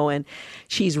seen snow, and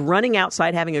she's running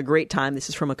outside having a great time. This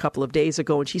is from a couple of days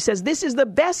ago, and she says, "This is the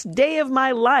best day of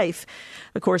my life."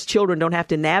 Of course, children don't have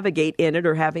to navigate in it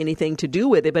or have anything to do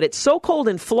with it, but it's so cold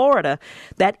in Florida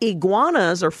that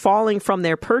iguanas are falling from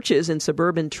their perches in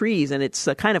suburban trees, and it's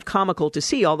kind of comical to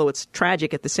see, although it's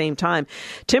tragic at the same time.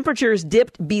 Temperatures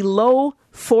dipped below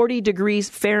 40 degrees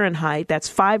Fahrenheit, that's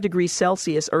 5 degrees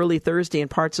Celsius, early Thursday in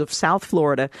parts of South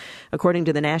Florida, according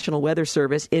to the National Weather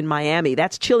Service in Miami.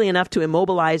 That's chilly enough to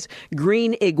immobilize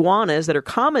green iguanas that are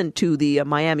common to the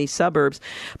Miami suburbs.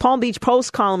 Palm Beach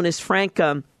Post columnist Frank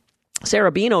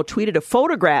Sarabino tweeted a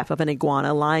photograph of an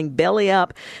iguana lying belly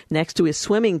up next to his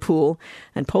swimming pool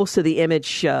and posted the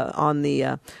image on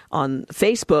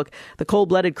Facebook. The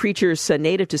cold-blooded creatures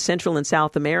native to Central and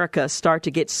South America start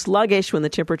to get sluggish when the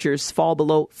temperatures fall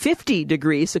below 50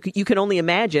 degrees. So you can only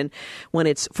imagine when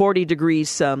it's 40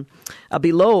 degrees,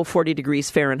 below 40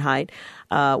 degrees Fahrenheit.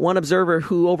 One observer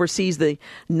who oversees the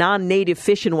non-native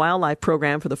fish and wildlife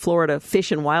program for the Florida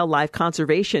Fish and Wildlife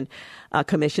Conservation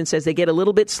Commission says they get a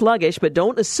little bit sluggish, but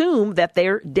don't assume that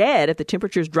they're dead. If the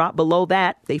temperatures drop below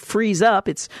that, they freeze up.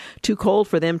 It's too cold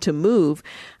for them to move.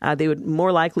 They would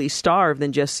more likely starve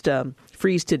than just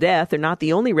freeze to death. They're not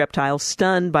the only reptiles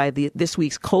stunned by this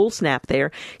week's cold snap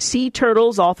there. Sea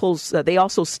turtles, they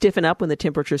also stiffen up when the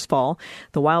temperatures fall.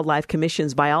 The Wildlife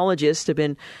Commission's biologists have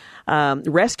been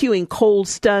rescuing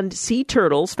cold-stunned sea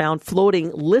turtles found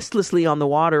floating listlessly on the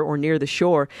water or near the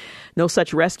shore. No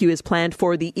such rescue is planned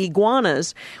for the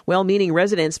iguanas. Well-meaning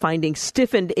residents finding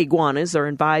stiffened iguanas are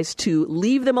advised to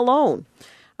leave them alone.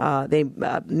 They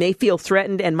may feel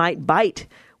threatened and might bite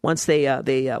once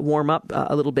they warm up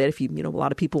a little bit. If a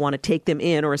lot of people want to take them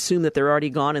in or assume that they're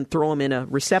already gone and throw them in a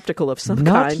receptacle of some kind.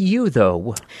 Not you,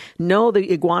 though. No,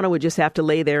 the iguana would just have to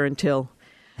lay there until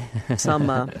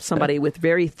somebody with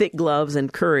very thick gloves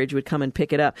and courage would come and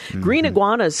pick it up. Mm-hmm. Green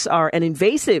iguanas are an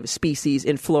invasive species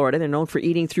in Florida. They're known for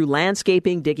eating through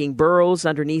landscaping, digging burrows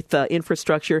underneath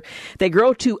infrastructure. They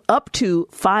grow to up to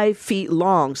 5 feet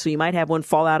long, so you might have one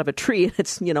fall out of a tree.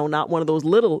 It's, not one of those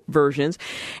little versions.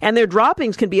 And their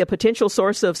droppings can be a potential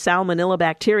source of Salmonella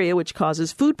bacteria, which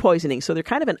causes food poisoning. So they're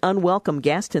kind of an unwelcome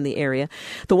guest in the area.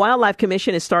 The Wildlife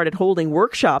Commission has started holding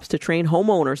workshops to train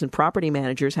homeowners and property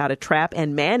managers how to trap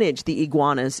and manage the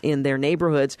iguanas in their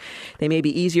neighborhoods. They may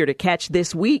be easier to catch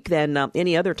this week than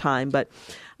any other time, but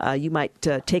you might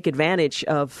take advantage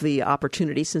of the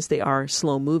opportunity since they are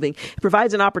slow moving. It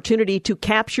provides an opportunity to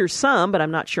capture some, but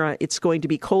I'm not sure it's going to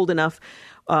be cold enough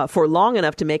for long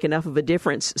enough to make enough of a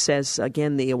difference, says,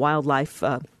 again, the wildlife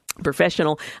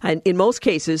professional. And in most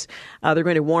cases, they're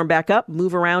going to warm back up,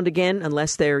 move around again,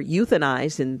 unless they're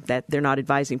euthanized, and that they're not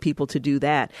advising people to do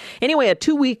that. Anyway, a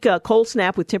 2-week cold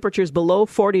snap with temperatures below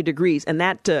 40 degrees, and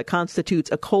that constitutes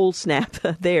a cold snap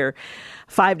there.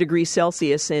 5 degrees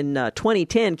Celsius in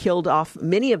 2010 killed off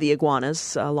many of the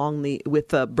iguanas with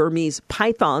Burmese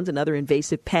pythons and other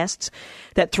invasive pests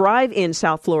that thrive in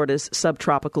South Florida's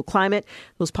subtropical climate.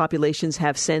 Those populations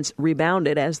have since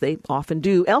rebounded, as they often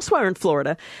do. Elsewhere in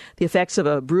Florida, the effects of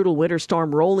a brutal winter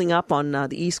storm rolling up on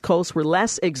the East Coast were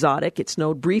less exotic. It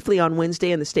snowed briefly on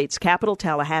Wednesday in the state's capital,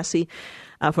 Tallahassee,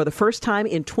 for the first time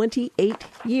in 28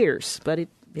 years. But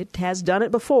it has done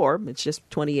it before. It's just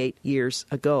 28 years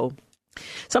ago.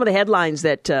 Some of the headlines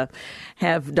that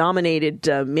have dominated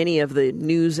many of the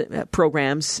news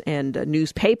programs and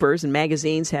newspapers and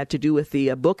magazines have to do with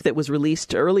the book that was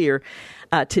released earlier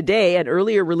today, an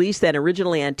earlier release than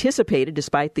originally anticipated,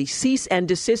 despite the cease and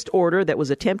desist order that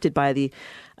was attempted by the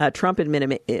Trump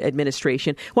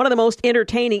administration. One of the most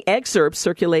entertaining excerpts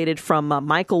circulated from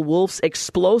Michael Wolff's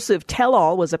explosive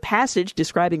tell-all was a passage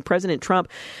describing President Trump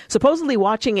supposedly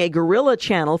watching a gorilla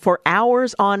channel for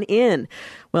hours on end.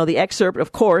 Well, the excerpt,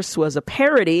 of course, was a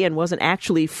parody and wasn't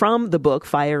actually from the book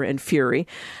Fire and Fury,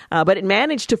 but it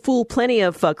managed to fool plenty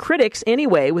of critics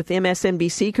anyway, with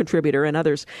MSNBC contributor and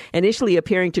others initially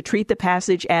appearing to treat the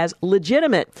passage as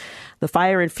legitimate. The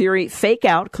Fire and Fury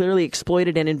fake-out clearly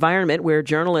exploited an environment where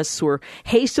journalists were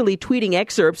hastily tweeting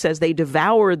excerpts as they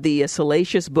devoured the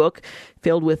salacious book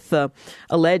filled with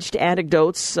alleged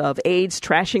anecdotes of aides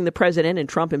trashing the president and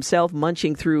Trump himself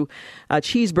munching through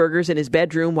cheeseburgers in his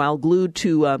bedroom while glued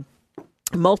to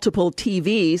multiple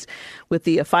TVs. With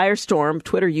the firestorm,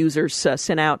 Twitter users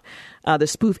sent out the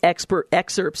spoof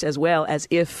excerpts as well, as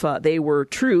if they were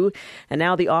true. And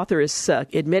now the author has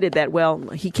admitted that, well,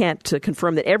 he can't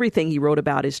confirm that everything he wrote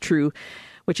about is true,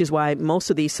 which is why most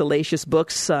of these salacious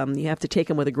books, you have to take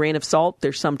them with a grain of salt.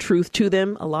 There's some truth to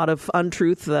them, a lot of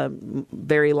untruth,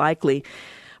 very likely.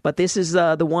 But this is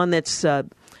the one that's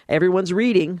everyone's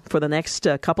reading for the next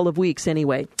couple of weeks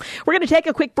anyway. We're going to take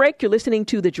a quick break. You're listening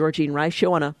to The Georgene Rice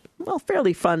Show on a,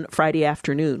 fairly fun Friday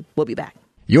afternoon. We'll be back.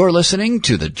 You're listening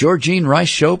to The Georgene Rice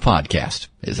Show podcast.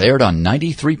 It's aired on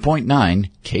 93.9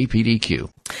 KPDQ.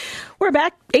 We're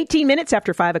back 18 minutes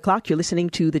after 5 o'clock. You're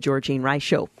listening to The Georgene Rice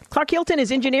Show. Clark Hilton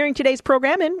is engineering today's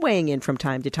program and weighing in from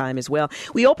time to time as well.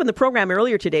 We opened the program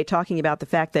earlier today talking about the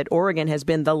fact that Oregon has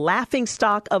been the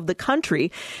laughingstock of the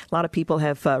country. A lot of people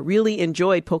have really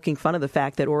enjoyed poking fun of the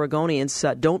fact that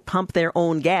Oregonians don't pump their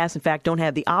own gas. In fact, don't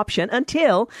have the option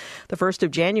until the 1st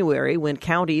of January, when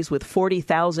counties with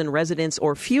 40,000 residents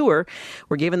or fewer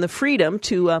were given the freedom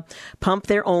to pump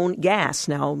their own gas.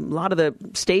 Now, a lot of the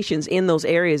stations in those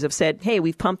areas have said, hey,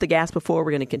 we've pumped the gas before,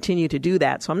 we're going to continue to do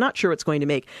that. So I'm not sure it's going to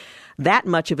make that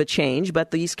much of a change,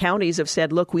 but these counties have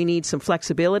said, look, we need some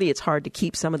flexibility. It's hard to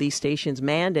keep some of these stations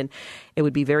manned, and it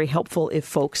would be very helpful if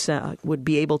folks would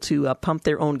be able to pump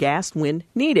their own gas when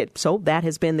needed. So that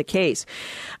has been the case.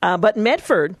 But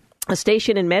Medford, a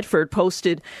station in Medford,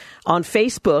 posted on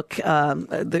Facebook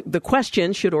the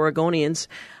question, should Oregonians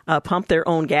pump their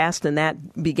own gas? And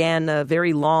that began a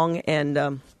very long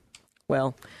and,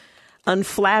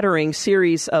 unflattering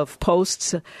series of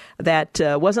posts that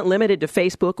wasn't limited to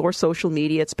Facebook or social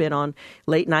media. It's been on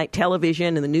late night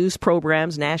television and the news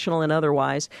programs, national and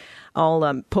otherwise,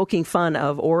 all poking fun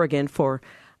of Oregon for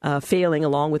failing,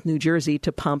 along with New Jersey,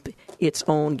 to pump its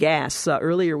own gas.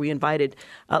 Earlier, we invited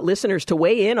listeners to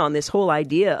weigh in on this whole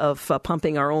idea of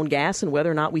pumping our own gas and whether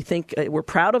or not we think we're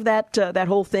proud of that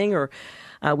whole thing, or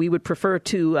we would prefer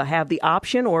to have the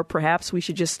option, or perhaps we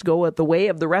should just go the way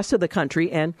of the rest of the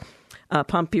country and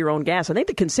pump your own gas. I think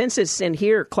the consensus in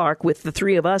here, Clark, with the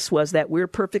three of us was that we're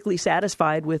perfectly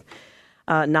satisfied with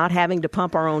not having to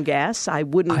pump our own gas. I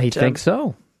think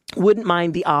so. Wouldn't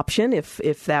mind the option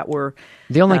if that were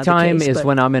the only time the case, is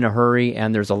when I'm in a hurry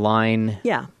and there's a line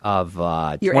of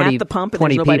 20 at the pump and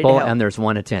 20 people and there's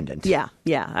one attendant. Yeah.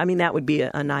 I mean, that would be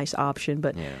a nice option,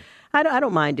 but I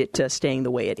don't mind it staying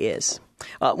the way it is.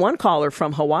 One caller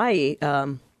from Hawaii,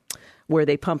 where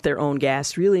they pump their own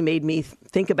gas, really made me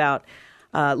think about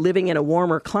living in a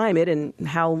warmer climate and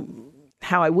how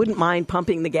I wouldn't mind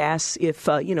pumping the gas if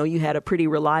you had a pretty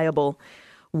reliable,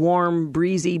 warm,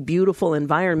 breezy, beautiful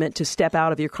environment to step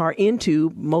out of your car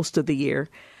into most of the year,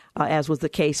 as was the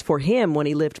case for him when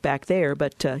he lived back there.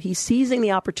 But he's seizing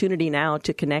the opportunity now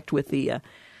to connect with the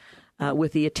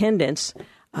attendants.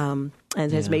 And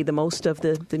has made the most of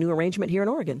the new arrangement here in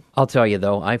Oregon. I'll tell you,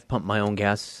 though, I've pumped my own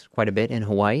gas quite a bit in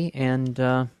Hawaii, and,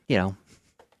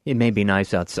 it may be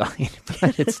nice outside,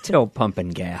 but it's still pumping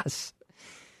gas.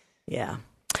 Yeah.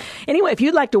 Anyway, if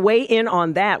you'd like to weigh in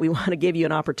on that, we want to give you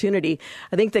an opportunity.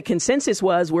 I think the consensus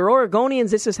was, we're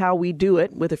Oregonians, this is how we do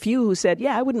it, with a few who said,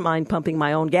 I wouldn't mind pumping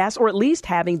my own gas, or at least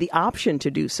having the option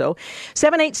to do so.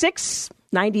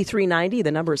 786-9390.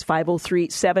 The number is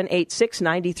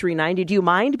 503-786-9390. Do you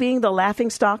mind being the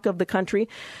laughingstock of the country?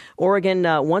 Oregon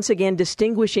once again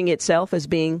distinguishing itself as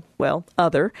being,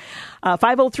 other.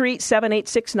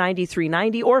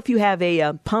 503-786-9390. Or if you have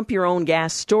a pump your own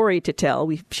gas story to tell,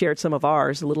 we've shared some of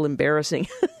ours, a little embarrassing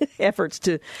efforts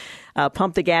to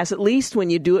pump the gas, at least when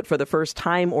you do it for the first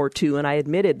time or two. And I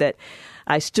admitted that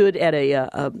I stood at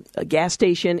a gas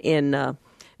station in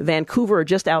Vancouver, or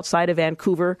just outside of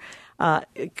Vancouver,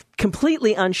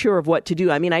 completely unsure of what to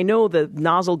do. I mean, I know the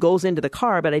nozzle goes into the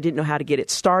car, but I didn't know how to get it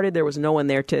started. There was no one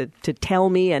there to tell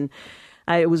me, and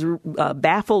I was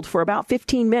baffled for about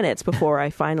 15 minutes before I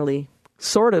finally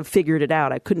sort of figured it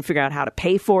out. I couldn't figure out how to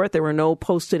pay for it. There were no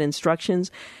posted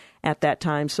instructions at that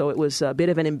time, so it was a bit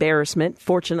of an embarrassment.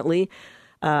 Fortunately,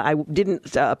 I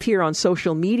didn't appear on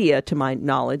social media, to my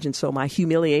knowledge, and so my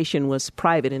humiliation was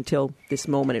private until this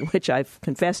moment in which I've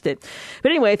confessed it.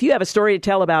 But anyway, if you have a story to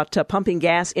tell about pumping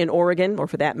gas in Oregon, or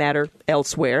for that matter,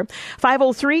 elsewhere,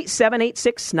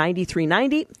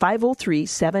 503-786-9390,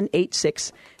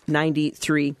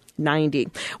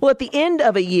 503-786-9390. Well, at the end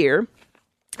of a year,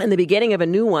 and the beginning of a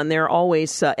new one, there are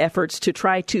always efforts to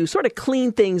try to sort of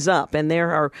clean things up. And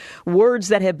there are words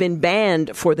that have been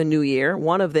banned for the new year.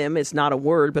 One of them is not a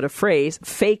word, but a phrase,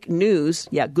 fake news.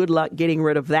 Yeah, good luck getting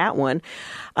rid of that one.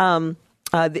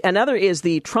 Another is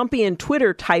the Trumpian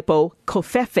Twitter typo,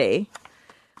 kofefe,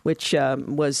 which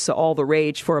was all the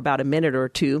rage for about a minute or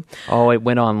two. Oh, it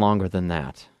went on longer than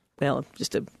that. Well,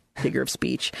 just a figure of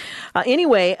speech.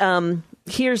 Anyway,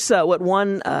 here's what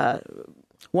one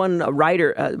one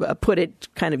writer put it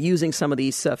kind of using some of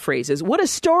these phrases. Would a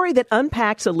story that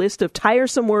unpacks a list of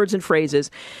tiresome words and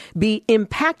phrases be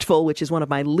impactful, which is one of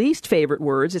my least favorite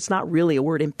words? It's not really a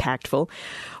word, impactful.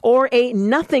 Or a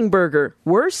nothing burger?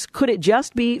 Worse, could it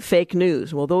just be fake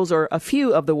news? Well, those are a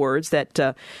few of the words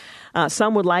that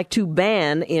some would like to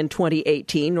ban in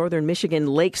 2018. Northern Michigan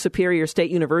Lake Superior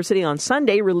State University on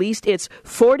Sunday released its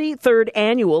 43rd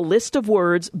annual list of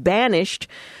words banished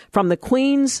from the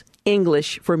Queen's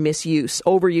English for misuse,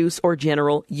 overuse, or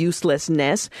general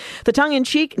uselessness. The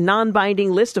tongue-in-cheek,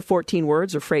 non-binding list of 14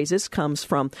 words or phrases comes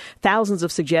from thousands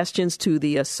of suggestions to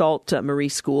the Sault Marie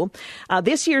School.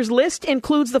 This year's list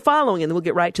includes the following, and then we'll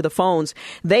get right to the phones.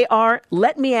 They are,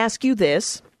 let me ask you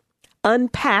this,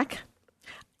 unpack,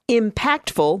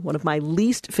 impactful, one of my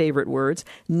least favorite words,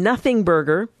 nothing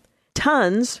burger,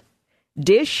 tons,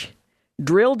 dish,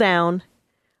 drill down,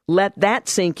 let that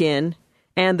sink in,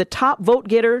 and the top vote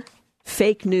getter,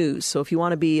 fake news. So if you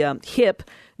want to be hip,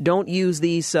 don't use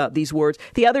these words.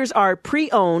 The others are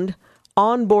pre-owned,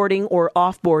 onboarding or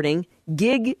offboarding,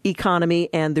 gig economy,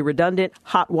 and the redundant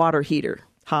hot water heater.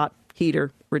 Hot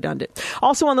heater, redundant.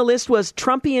 Also on the list was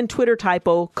Trumpian Twitter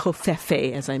typo,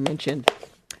 covfefe, as I mentioned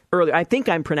earlier. I think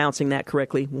I'm pronouncing that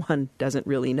correctly. One doesn't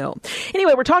really know.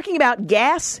 Anyway, we're talking about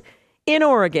gas in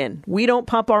Oregon. We don't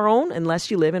pump our own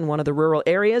unless you live in one of the rural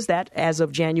areas that, as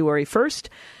of January 1st,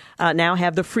 now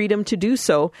have the freedom to do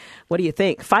so. What do you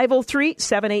think?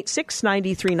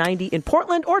 503-786-9390 in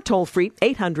Portland or toll free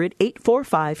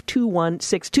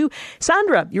 800-845-2162.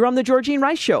 Sandra, you're on the Georgene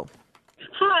Rice Show.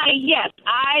 Hi, yes.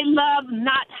 I love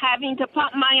not having to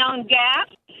pump my own gas,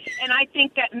 and I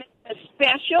think that makes us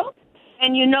special.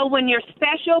 And you know, when you're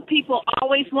special, people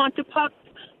always want to poke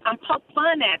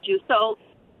fun at you. So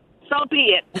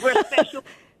be it. We're special.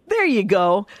 There you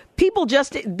go. People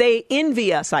they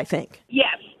envy us, I think.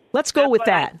 Yes. Let's go with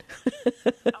that.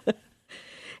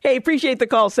 Hey, appreciate the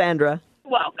call, Sandra.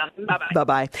 Welcome. Bye-bye.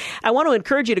 Bye-bye. I want to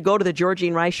encourage you to go to the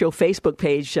Georgene Rice Show Facebook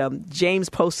page. James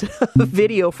posted a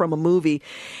video from a movie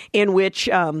in which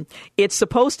it's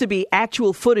supposed to be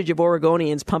actual footage of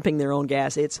Oregonians pumping their own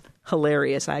gas. It's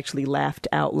hilarious. I actually laughed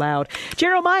out loud.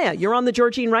 Jeremiah, you're on the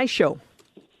Georgene Rice Show.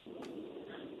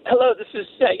 Hello, this is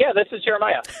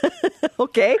Jeremiah.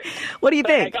 Okay. What do you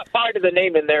think? I got part of the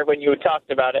name in there when you talked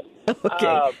about it.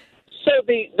 Okay. So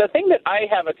the thing that I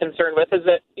have a concern with is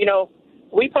that, you know,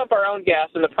 we pump our own gas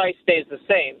and the price stays the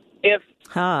same. If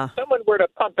someone were to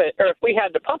pump it, or if we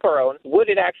had to pump our own, would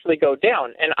it actually go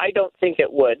down? And I don't think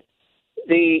it would.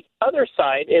 The other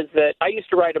side is that I used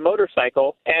to ride a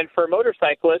motorcycle, and for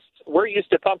motorcyclists, we're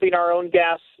used to pumping our own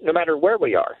gas no matter where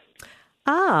we are.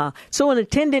 So an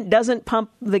attendant doesn't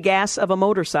pump the gas of a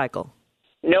motorcycle?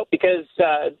 Nope, because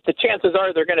the chances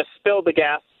are they're going to spill the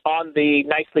gas on the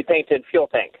nicely painted fuel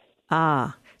tank.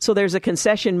 So there's a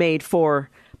concession made for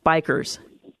bikers.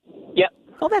 Yep.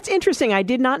 Oh, that's interesting. I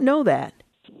did not know that.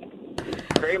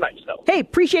 Very much so. Hey,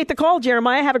 appreciate the call,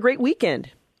 Jeremiah. Have a great weekend.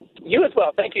 You as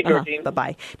well. Thank you, Georgene.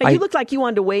 Bye-bye. Now, you look like you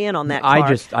wanted to weigh in on that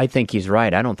car. I think he's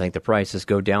right. I don't think the prices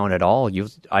go down at all.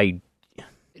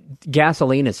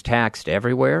 Gasoline is taxed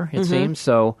everywhere, it seems.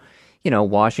 So, you know,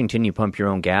 Washington, you pump your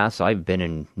own gas. I've been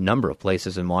in a number of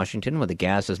places in Washington where the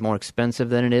gas is more expensive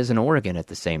than it is in Oregon at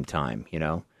the same time, you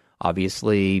know.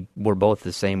 Obviously, we're both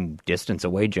the same distance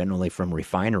away generally from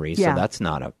refineries, so that's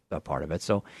not a part of it.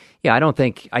 So, yeah,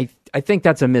 I think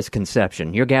that's a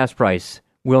misconception. Your gas price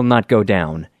will not go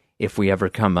down if we ever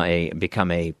become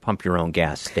a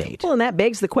pump-your-own-gas state. Well, and that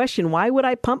begs the question, why would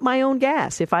I pump my own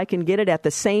gas if I can get it at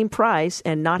the same price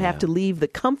and not have to leave the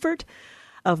comfort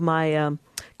of my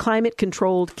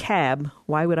climate-controlled cab?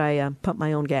 Why would I pump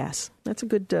my own gas? That's a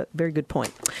good, very good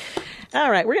point. All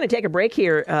right, we're going to take a break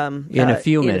here in a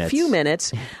few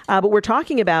minutes. But we're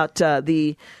talking about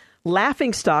the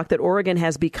laughingstock that Oregon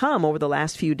has become over the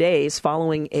last few days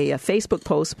following a Facebook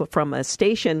post from a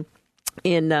station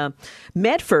in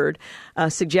Medford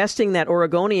suggesting that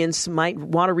Oregonians might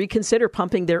want to reconsider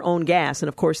pumping their own gas. And,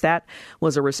 of course, that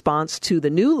was a response to the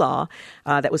new law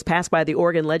that was passed by the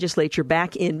Oregon legislature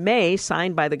back in May,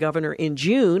 signed by the governor in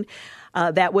June,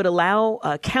 that would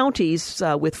allow counties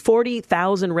with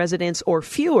 40,000 residents or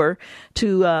fewer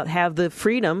to have the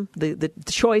freedom, the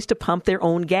choice to pump their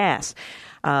own gas.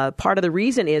 Part of the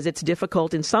reason is it's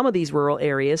difficult in some of these rural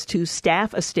areas to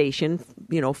staff a station,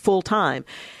 full time.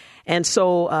 And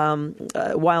so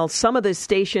while some of the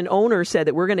station owners said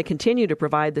that we're going to continue to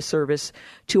provide the service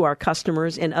to our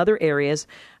customers in other areas,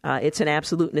 it's an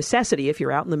absolute necessity if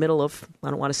you're out in the middle of, I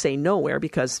don't want to say nowhere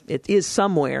because it is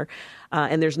somewhere,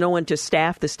 and there's no one to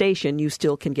staff the station, you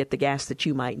still can get the gas that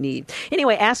you might need.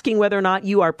 Anyway, asking whether or not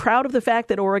you are proud of the fact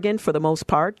that Oregon, for the most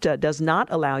part, does not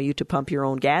allow you to pump your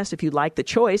own gas. If you like the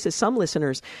choice, as some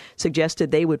listeners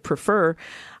suggested they would prefer,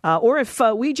 or if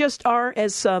we just are,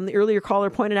 as the earlier caller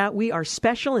pointed out, we are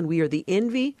special and we are the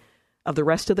envy of the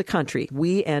rest of the country,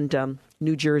 we and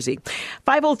New Jersey.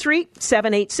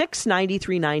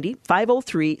 503-786-9390,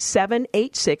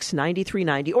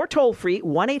 503-786-9390, or toll free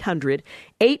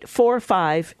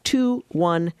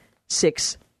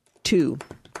 1-800-845-2162.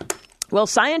 Well,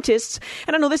 scientists,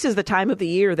 and I know this is the time of the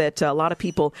year that a lot of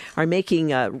people are making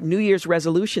New Year's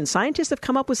resolutions. Scientists have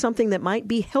come up with something that might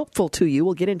be helpful to you.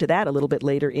 We'll get into that a little bit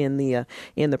later in the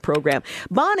program.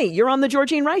 Bonnie, you're on the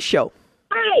Georgene Rice Show.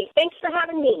 Hi, thanks for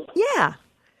having me. Yeah.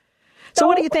 So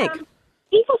what do you think?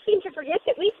 People seem to forget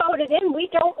that we voted in. We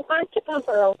don't want to pump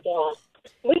our own gas.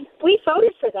 We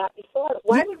voted for that before.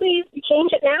 Why would we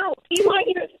change it now? Do you want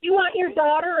your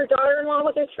daughter or daughter-in-law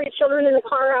with their 3 children in the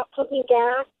car out pumping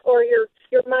gas, or your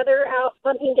mother out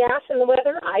pumping gas in the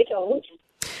weather? I don't.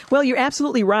 Well, you're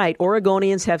absolutely right.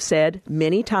 Oregonians have said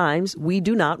many times we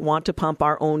do not want to pump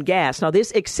our own gas. Now,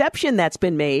 this exception that's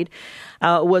been made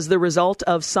was the result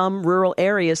of some rural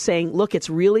areas saying, look, it's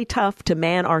really tough to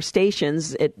man our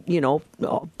stations at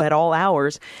all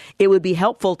hours. It would be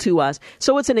helpful to us.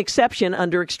 So it's an exception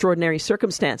under extraordinary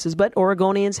circumstances. But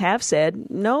Oregonians have said,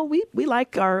 no, we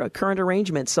like our current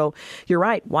arrangement. So you're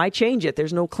right. Why change it?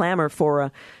 There's no clamor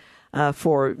for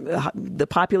the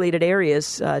populated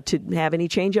areas to have any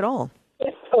change at all.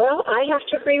 Well, I have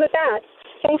to agree with that.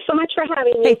 Thanks so much for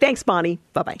having me. Hey, thanks, Bonnie.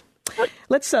 Bye-bye.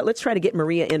 Let's try to get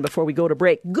Maria in before we go to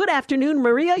break. Good afternoon,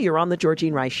 Maria. You're on the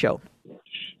Georgene Rice Show.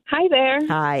 Hi there.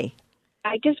 Hi.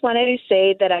 I just wanted to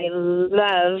say that I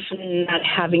love not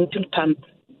having to pump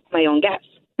my own gas.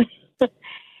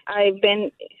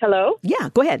 Hello? Yeah,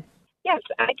 go ahead. Yes,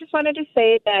 I just wanted to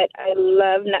say that I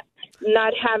love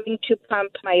not having to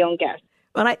pump my own gas.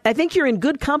 Well, I think you're in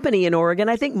good company in Oregon.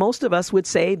 I think most of us would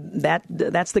say that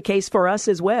that's the case for us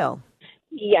as well.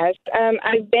 Yes,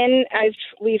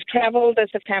 we've traveled as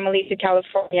a family to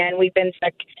California, and we've been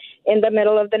stuck in the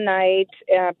middle of the night,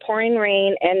 pouring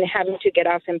rain, and having to get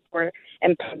off and pump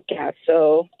gas.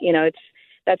 So,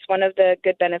 that's one of the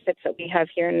good benefits that we have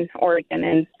here in Oregon,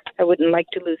 and I wouldn't like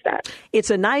to lose that. It's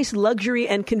a nice luxury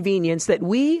and convenience that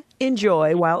we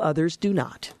enjoy while others do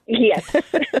not. Yes.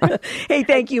 Hey,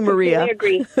 thank you, Maria. I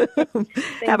agree.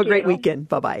 Have a great weekend.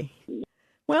 Bye-bye.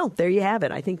 Well, there you have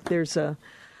it. I think there's a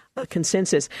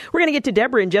consensus. We're going to get to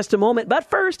Deborah in just a moment, but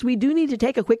first, we do need to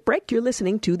take a quick break. You're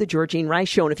listening to The Georgene Rice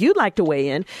Show, and if you'd like to weigh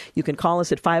in, you can call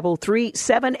us at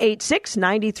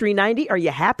 503-786-9390. Are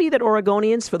you happy that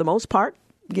Oregonians, for the most part,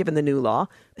 given the new law,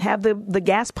 have the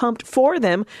gas pumped for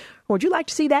them, or would you like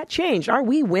to see that changed? Are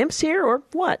we wimps here, or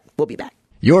what? We'll be back.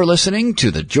 You're listening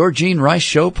to The Georgene Rice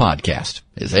Show podcast.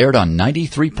 It's aired on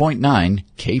 93.9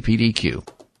 KPDQ.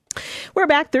 We're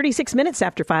back 36 minutes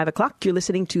after 5 o'clock. You're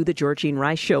listening to The Georgene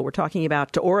Rice Show. We're talking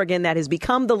about Oregon that has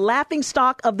become the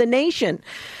laughingstock of the nation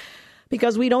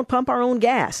because we don't pump our own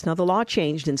gas. Now, the law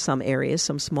changed in some areas,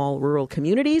 some small rural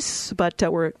communities, but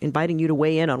we're inviting you to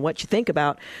weigh in on what you think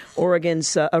about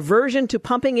Oregon's aversion to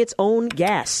pumping its own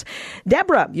gas.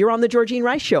 Deborah, you're on The Georgene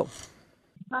Rice Show.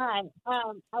 Hi.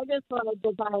 I just wanted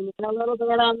to dive in a little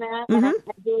bit on that. Mm-hmm.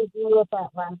 I do agree with that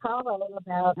one caller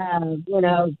about,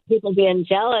 people being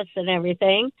jealous and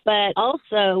everything. But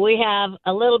also, we have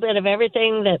a little bit of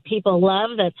everything that people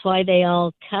love. That's why they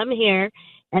all come here.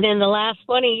 And in the last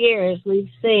 20 years, we've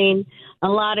seen a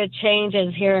lot of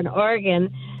changes here in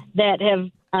Oregon that have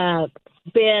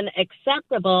been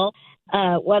acceptable,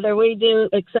 whether we do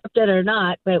accept it or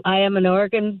not. But I am an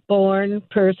Oregon-born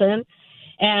person.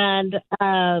 And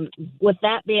with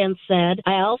that being said,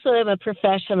 I also am a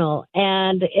professional.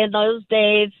 And in those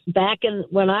days,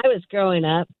 when I was growing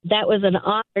up, that was an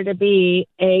honor to be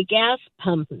a gas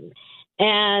pumper.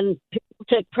 And people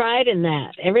took pride in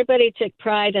that. Everybody took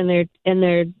pride in their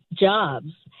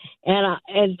jobs.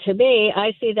 And to me,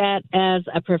 I see that as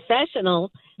a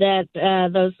professional, that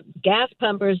those gas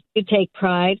pumpers do take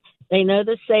pride. They know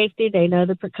the safety. They know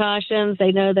the precautions.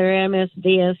 They know their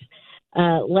MSDS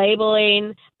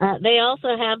labeling. They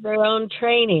also have their own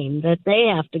training that they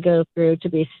have to go through to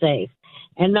be safe.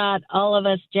 And not all of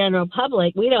us general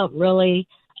public, we don't really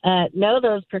know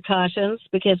those precautions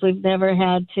because we've never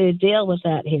had to deal with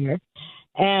that here.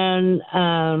 And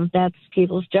that's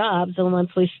people's jobs. And once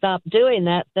we stop doing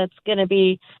that, that's going to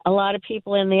be a lot of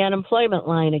people in the unemployment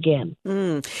line again.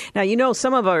 Now,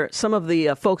 some of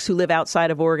the folks who live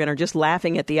outside of Oregon are just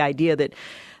laughing at the idea that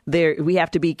we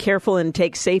have to be careful and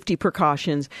take safety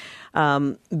precautions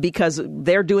because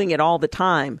they're doing it all the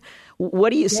time.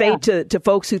 What do you say to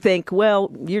folks who think,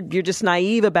 well, you're just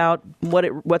naive about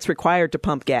what's required to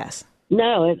pump gas?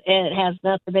 No, it has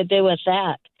nothing to do with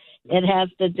that. It has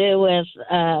to do with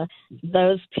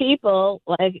those people,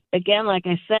 like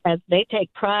I said, they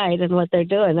take pride in what they're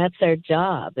doing. That's their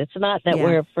job. It's not that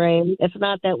we're afraid. It's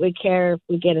not that we care if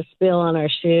we get a spill on our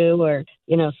shoe or,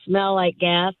 smell like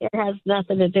gas. It has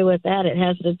nothing to do with that. It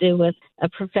has to do with a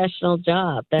professional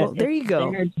job. Well, there you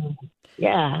go.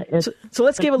 Yeah. So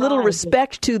let's give a little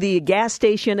respect to the gas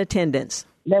station attendants.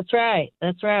 That's right.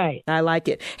 That's right. I like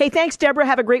it. Hey, thanks, Deborah.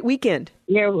 Have a great weekend.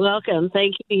 You're welcome.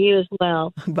 Thank you. You as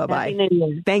well. Bye-bye. Happy New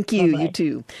Year. Thank you. Bye-bye. You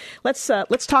too. Let's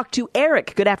talk to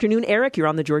Eric. Good afternoon, Eric. You're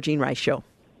on the Georgene Rice Show.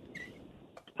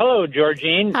 Hello,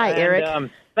 Georgene. Hi, Eric.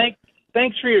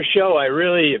 Thanks for your show. I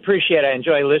really appreciate it. I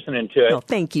enjoy listening to it. Oh,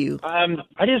 thank you.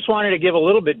 I just wanted to give a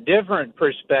little bit different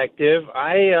perspective.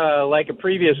 I, like a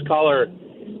previous caller,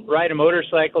 ride a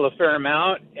motorcycle a fair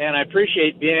amount, and I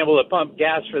appreciate being able to pump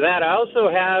gas for that. I also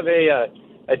have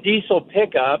a diesel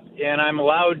pickup, and I'm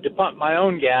allowed to pump my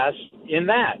own gas in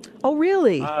that. Oh,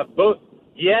 really? Both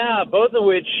of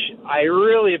which I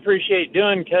really appreciate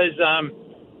doing because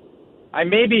I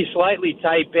may be slightly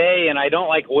type A, and I don't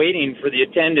like waiting for the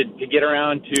attendant to get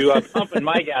around to pumping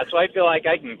my gas. So I feel like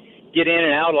I can get in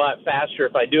and out a lot faster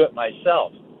if I do it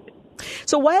myself.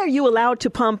 So why are you allowed to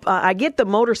pump? I get the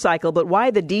motorcycle, but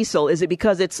why the diesel? Is it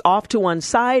because it's off to one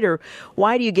side, or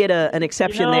why do you get an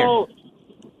exception there?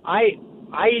 I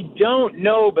don't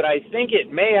know, but I think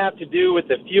it may have to do with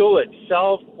the fuel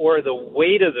itself or the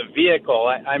weight of the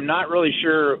vehicle. I'm not really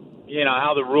sure,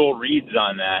 how the rule reads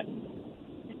on that.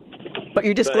 But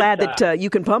you're just glad that you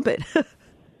can pump it.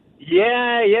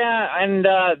 Yeah. And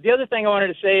the other thing I wanted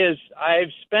to say is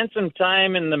I've spent some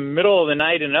time in the middle of the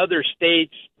night in other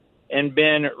states and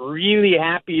been really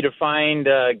happy to find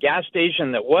a gas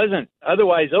station that wasn't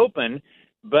otherwise open,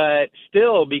 but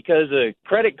still, because of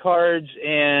credit cards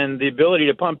and the ability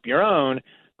to pump your own,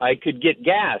 I could get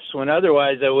gas when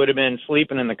otherwise I would have been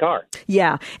sleeping in the car.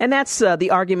 Yeah, and that's the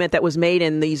argument that was made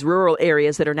in these rural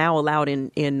areas that are now allowed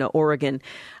in Oregon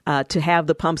to have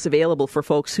the pumps available for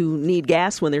folks who need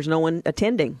gas when there's no one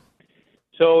attending.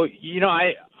 So,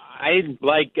 I,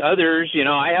 like others,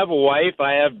 I have a wife,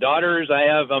 I have daughters, I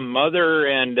have a mother,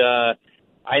 and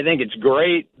I think it's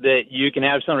great that you can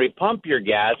have somebody pump your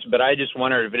gas, but I just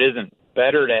wonder if it isn't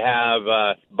better to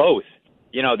have both,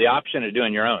 the option of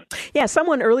doing your own. Yeah,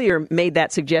 someone earlier made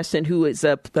that suggestion who is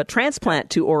a transplant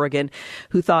to Oregon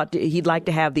who thought he'd like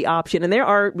to have the option. And there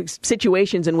are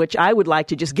situations in which I would like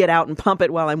to just get out and pump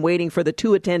it while I'm waiting for the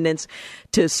 2 attendants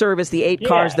to service the 8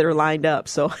 cars that are lined up.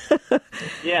 So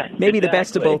maybe the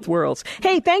best of both worlds.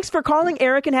 Hey, thanks for calling,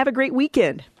 Eric, and have a great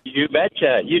weekend. You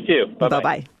betcha. You too. Bye-bye.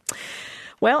 Bye-bye.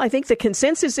 Well, I think the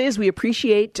consensus is we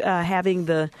appreciate having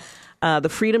the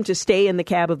freedom to stay in the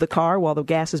cab of the car while the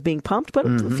gas is being pumped, but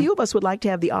a few of us would like to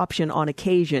have the option on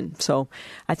occasion. So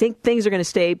I think things are going to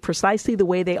stay precisely the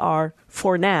way they are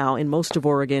for now in most of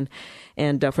Oregon.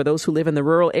 And for those who live in the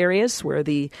rural areas where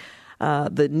the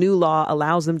new law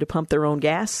allows them to pump their own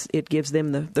gas, it gives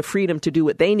them the freedom to do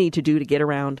what they need to do to get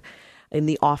around in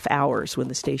the off hours when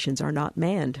the stations are not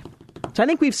manned. So I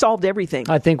think we've solved everything.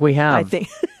 I think we have.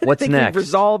 What's next? We've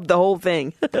resolved the whole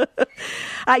thing.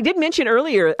 I did mention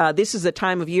earlier, this is a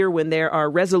time of year when there are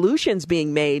resolutions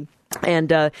being made.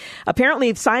 And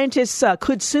apparently scientists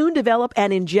could soon develop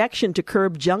an injection to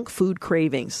curb junk food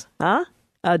cravings. Huh?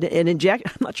 I'm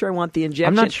not sure I want the injection.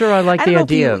 I'm not sure I like the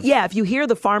idea. If you hear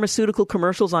the pharmaceutical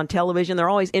commercials on television, they're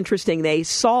always interesting. They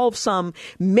solve some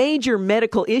major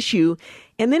medical issue,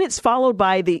 and then it's followed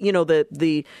by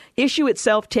the issue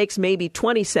itself takes maybe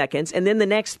 20 seconds, and then the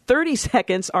next 30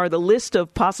 seconds are the list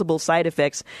of possible side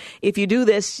effects. If you do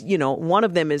this, one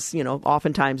of them is,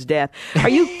 oftentimes death. Are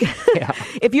you?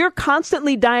 If you're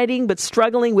constantly dieting but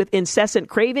struggling with incessant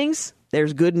cravings,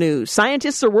 there's good news.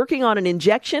 Scientists are working on an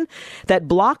injection that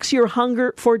blocks your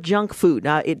hunger for junk food.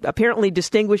 Now, it apparently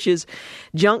distinguishes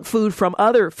junk food from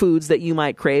other foods that you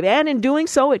might crave. And in doing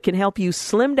so, it can help you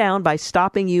slim down by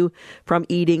stopping you from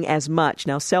eating as much.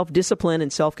 Now, self-discipline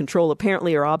and self-control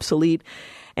apparently are obsolete.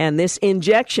 And this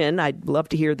injection, I'd love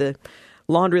to hear the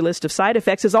laundry list of side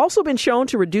effects, has also been shown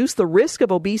to reduce the risk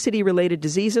of obesity-related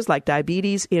diseases like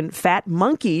diabetes in fat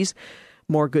monkeys.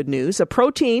 More good news. A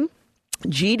protein,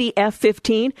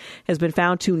 GDF15, has been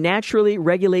found to naturally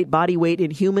regulate body weight in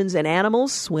humans and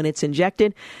animals when it's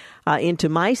injected into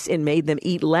mice and made them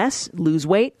eat less, lose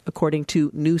weight, according to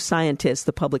New Scientist,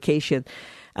 the publication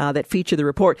that featured the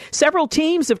report. Several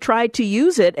teams have tried to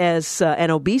use it as an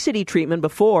obesity treatment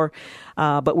before,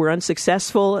 but were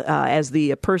unsuccessful as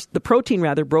the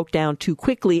protein broke down too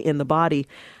quickly in the body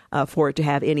for it to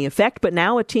have any effect. But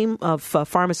now a team of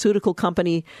pharmaceutical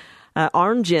company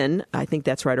Amgen, I think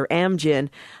that's right, or Amgen,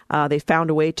 they found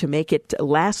a way to make it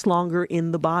last longer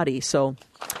in the body. So,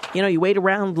 you wait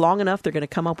around long enough, they're going to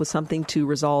come up with something to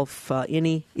resolve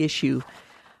any issue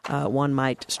one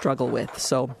might struggle with.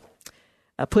 So,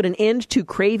 put an end to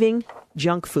craving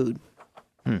junk food.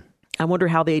 I wonder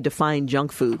how they define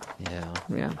junk food.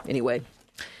 Yeah. Anyway,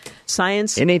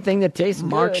 science. Anything that tastes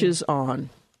marches on.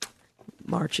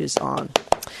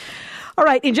 All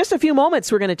right, in just a few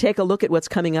moments, we're going to take a look at what's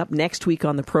coming up next week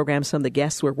on the program, some of the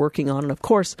guests we're working on. And, of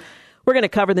course, we're going to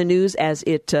cover the news as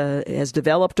it has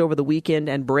developed over the weekend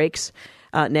and breaks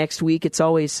next week. It's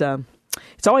always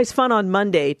fun on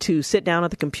Monday to sit down at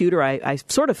the computer. I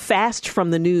sort of fast from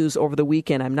the news over the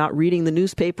weekend. I'm not reading the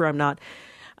newspaper. I'm not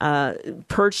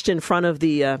perched in front of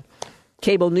the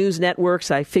cable news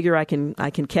networks. I figure I can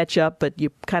catch up, but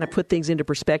you kind of put things into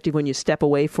perspective when you step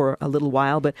away for a little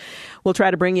while. But we'll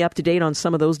try to bring you up to date on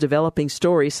some of those developing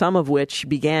stories, some of which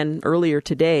began earlier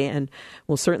today and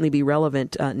will certainly be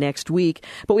relevant next week.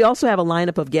 But we also have a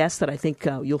lineup of guests that I think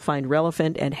you'll find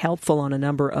relevant and helpful on a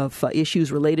number of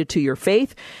issues related to your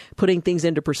faith, putting things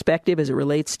into perspective as it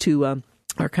relates to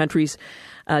our country's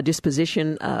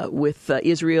disposition with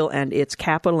Israel and its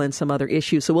capital and some other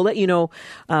issues. So we'll let you know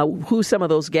who some of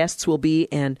those guests will be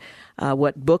and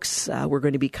what books we're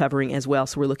going to be covering as well.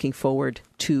 So we're looking forward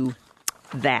to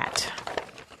that.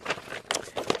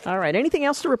 All right. Anything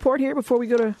else to report here before we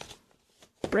go to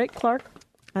break, Clark?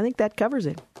 I think that covers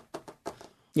it.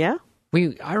 Yeah?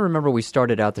 I remember we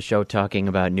started out the show talking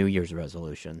about New Year's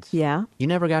resolutions. Yeah. You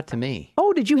never got to me.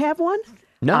 Oh, did you have one?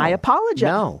 No. I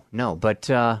apologize. No, but...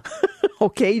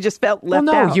 okay, you just felt left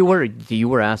out. You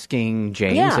were asking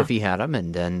James if he had them,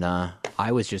 and then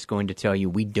I was just going to tell you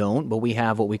we don't, but we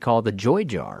have what we call the Joy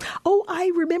Jar. Oh,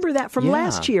 I remember that from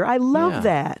last year. I love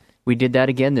that. We did that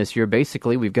again this year.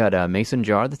 Basically, we've got a mason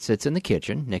jar that sits in the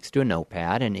kitchen next to a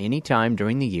notepad, and any time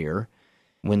during the year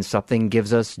when something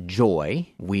gives us joy,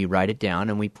 we write it down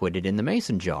and we put it in the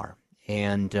mason jar.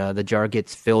 And the jar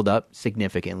gets filled up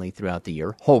significantly throughout the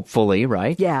year, hopefully,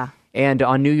 right? Yeah. And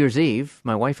on New Year's Eve,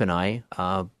 my wife and I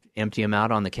empty them out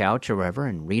on the couch or wherever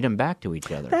and read them back to each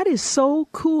other. That is so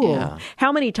cool. Yeah.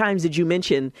 How many times did you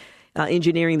mention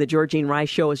engineering the Georgene Rice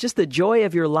Show is just the joy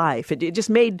of your life? It just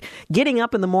made getting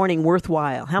up in the morning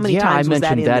worthwhile. How many times was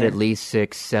that in there? I mentioned that at least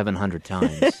 600-700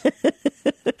 times.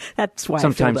 That's why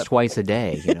sometimes twice a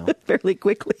day, fairly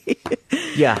quickly.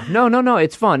 Yeah. No.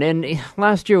 It's fun. And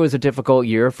last year was a difficult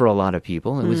year for a lot of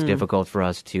people. It was difficult for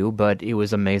us too, but it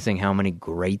was amazing how many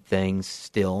great things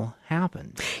still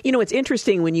happened. It's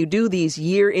interesting when you do these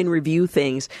year in review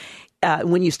things.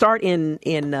 When you start in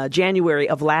January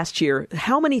of last year,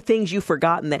 how many things you've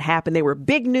forgotten that happened? They were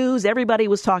big news. Everybody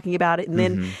was talking about it. And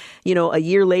then, a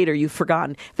year later, you've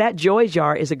forgotten. That Joy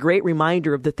Jar is a great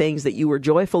reminder of the things that you were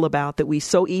joyful about that we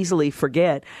so easily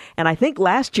forget. And I think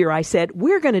last year I said,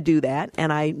 we're going to do that.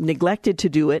 And I neglected to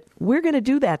do it. We're going to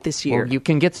do that this year. Well, you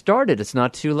can get started. It's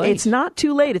not too late. It's not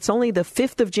too late. It's only the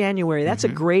 5th of January. That's a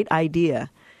great idea.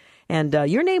 And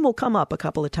your name will come up a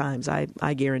couple of times,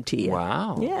 I guarantee you.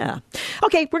 Wow. Yeah.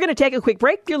 Okay, we're going to take a quick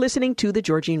break. You're listening to The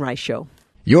Georgene Rice Show.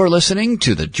 You're listening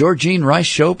to The Georgene Rice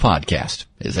Show podcast.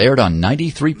 It's aired on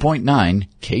 93.9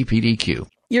 KPDQ.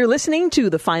 You're listening to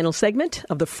the final segment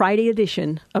of the Friday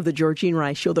edition of The Georgene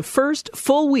Rice Show, the first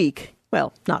full week,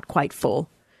 well, not quite full,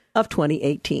 of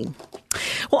 2018.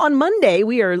 Well, on Monday,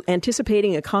 we are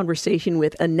anticipating a conversation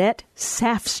with Annette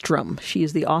Safstrom. She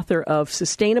is the author of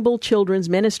Sustainable Children's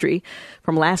Ministry,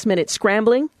 From Last Minute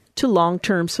Scrambling to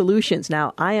Long-Term Solutions.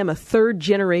 Now, I am a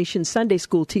third-generation Sunday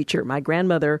school teacher. My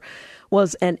grandmother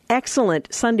was an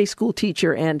excellent Sunday school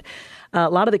teacher, and a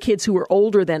lot of the kids who were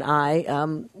older than I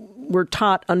were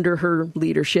taught under her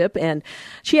leadership, and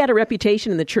she had a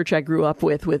reputation in the church I grew up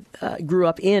with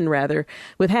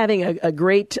having a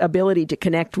great ability to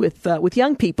connect with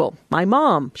young people. My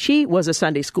mom, she was a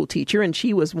Sunday school teacher, and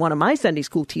she was one of my Sunday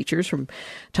school teachers from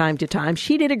time to time.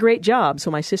 She did a great job.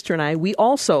 So my sister and I, we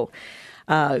also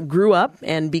grew up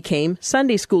and became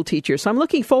Sunday school teachers. So I'm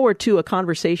looking forward to a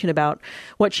conversation about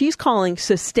what she's calling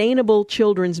sustainable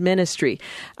children's ministry.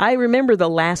 I remember the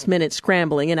last minute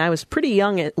scrambling, and I was pretty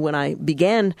young when I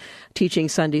began teaching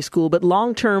Sunday school, but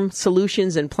long-term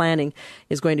solutions and planning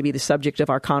is going to be the subject of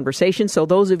our conversation. So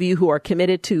those of you who are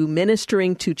committed to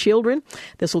ministering to children,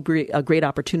 this will be a great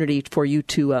opportunity for you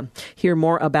to hear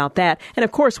more about that. And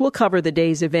of course, we'll cover the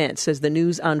day's events as the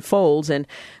news unfolds. And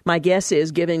my guess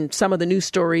is, given some of the news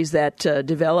stories that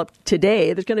developed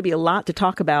today, there's going to be a lot to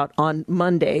talk about on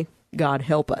Monday, God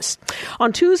help us.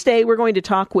 On Tuesday, we're going to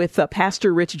talk with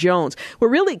Pastor Rich Jones. We're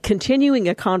really continuing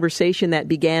a conversation that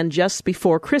began just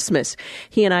before Christmas.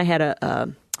 He and I had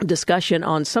a discussion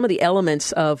on some of the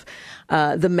elements of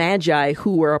the Magi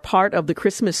who were a part of the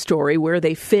Christmas story, where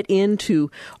they fit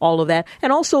into all of that,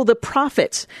 and also the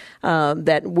prophets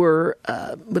that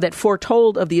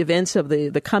foretold of the events of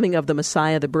the coming of the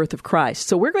Messiah, the birth of Christ.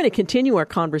 So we're going to continue our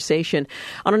conversation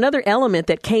on another element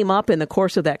that came up in the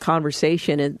course of that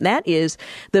conversation, and that is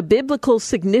the biblical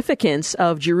significance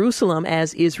of Jerusalem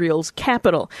as Israel's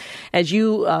capital. As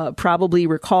you probably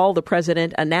recall, the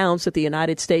president announced that the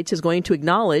United States is going to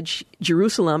acknowledge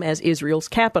Jerusalem as Israel's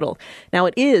capital. Now,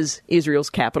 it is Israel's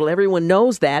capital. Everyone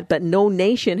knows that, but no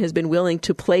nation has been willing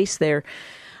to place their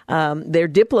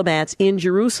diplomats in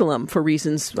Jerusalem for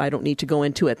reasons I don't need to go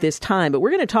into at this time. But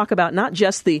we're going to talk about not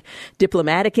just the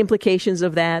diplomatic implications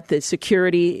of that, the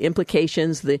security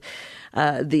implications, the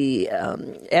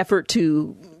effort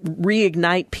to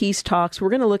reignite peace talks. We're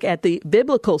going to look at the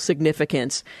biblical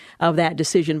significance of that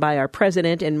decision by our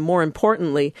president, and more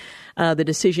importantly, the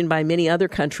decision by many other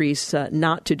countries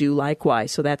not to do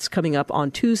likewise. So that's coming up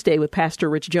on Tuesday with Pastor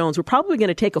Rich Jones. We're probably going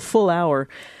to take a full hour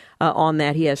on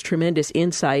that. He has tremendous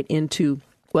insight into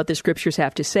what the scriptures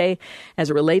have to say as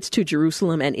it relates to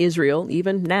Jerusalem and Israel,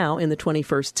 even now in the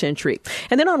 21st century.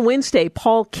 And then on Wednesday,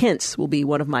 Paul Kentz will be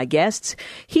one of my guests.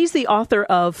 He's the author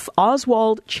of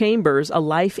Oswald Chambers, A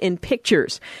Life in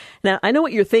Pictures. Now, I know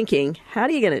what you're thinking. How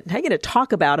are you going to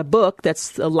talk about a book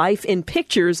that's a life in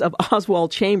pictures of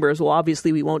Oswald Chambers? Well,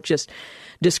 obviously, we won't just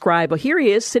describe, but here he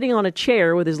is sitting on a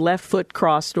chair with his left foot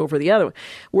crossed over the other.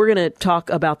 We're going to talk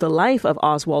about the life of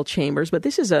Oswald Chambers, but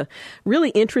this is a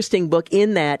really interesting book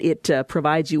in that it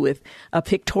provides you with a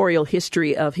pictorial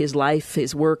history of his life,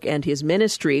 his work, and his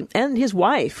ministry, and his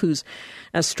wife, whose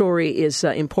story is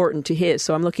important to his.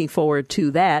 So I'm looking forward to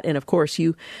that. And of course,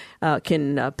 you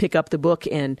can pick up the book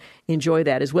and enjoy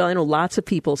that as well. I know lots of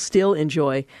people still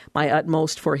enjoy My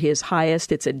Utmost for His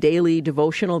Highest. It's a daily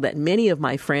devotional that many of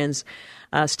my friends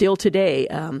still today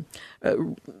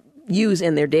use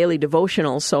in their daily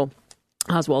devotionals. So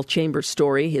Oswald Chambers'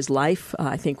 story, his life,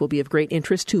 I think will be of great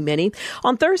interest to many.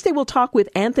 On Thursday, we'll talk with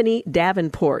Anthony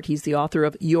Davenport. He's the author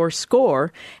of Your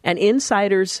Score, An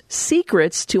Insider's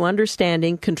Secrets to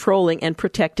Understanding, Controlling, and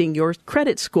Protecting Your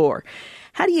Credit Score.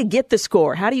 How do you get the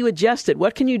score? How do you adjust it?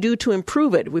 What can you do to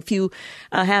improve it? If you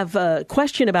have a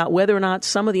question about whether or not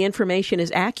some of the information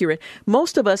is accurate,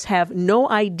 most of us have no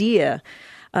idea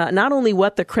not only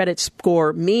what the credit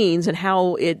score means and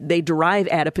how they derive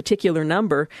at a particular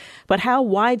number, but how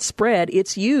widespread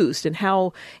it's used and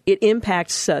how it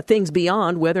impacts things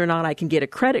beyond whether or not I can get a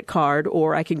credit card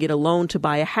or I can get a loan to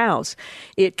buy a house.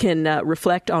 It can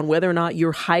reflect on whether or not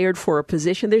you're hired for a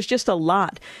position. There's just a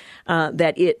lot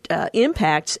that it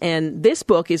impacts, and this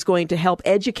book is going to help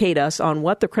educate us on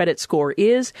what the credit score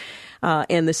is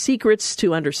and the secrets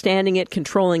to understanding it,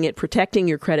 controlling it, protecting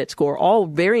your credit score, all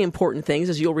very important things.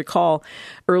 As you'll recall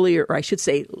earlier, or I should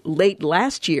say late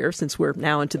last year, since we're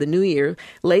now into the new year,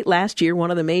 late last year, one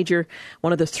of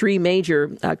the three major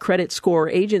credit score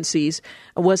agencies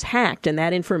was hacked, and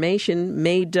that information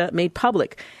made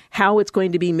public. How it's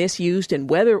going to be misused and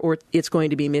whether or it's going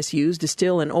to be misused is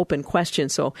still an open question.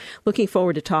 So looking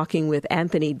forward to talking with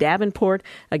Anthony Davenport.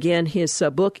 Again, his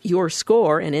book, Your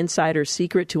Score, An Insider's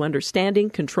Secret to Understanding,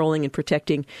 Controlling, and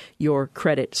Protecting Your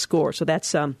Credit Score. So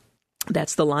that's the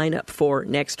lineup for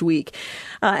next week.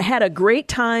 Had a great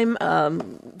time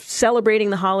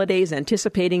celebrating the holidays,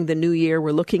 anticipating the new year.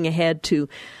 We're looking ahead to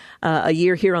a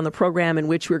year here on the program in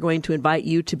which we're going to invite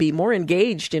you to be more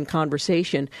engaged in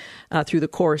conversation through the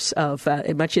course of,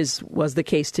 much as was the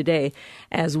case today,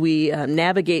 as we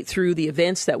navigate through the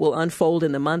events that will unfold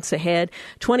in the months ahead.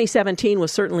 2017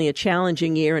 was certainly a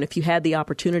challenging year, and if you had the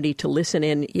opportunity to listen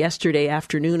in yesterday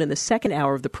afternoon in the second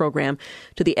hour of the program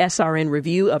to the SRN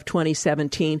review of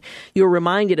 2017, you're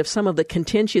reminded of some of the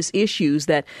contentious issues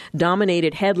that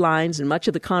dominated headlines and much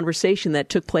of the conversation that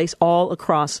took place all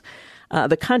across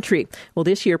the country. Well,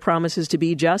 this year promises to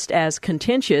be just as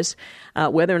contentious.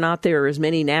 Whether or not there are as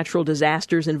many natural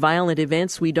disasters and violent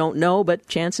events, we don't know, but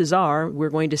chances are we're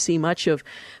going to see much of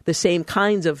the same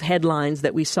kinds of headlines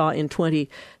that we saw in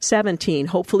 2017.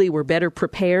 Hopefully, we're better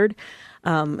prepared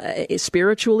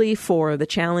spiritually for the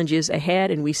challenges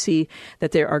ahead, and we see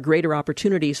that there are greater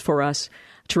opportunities for us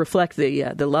to reflect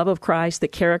the love of Christ, the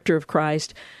character of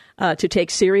Christ, to take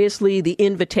seriously the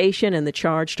invitation and the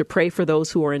charge to pray for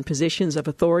those who are in positions of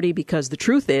authority, because the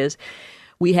truth is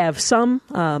we have some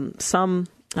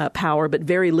power, but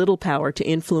very little power to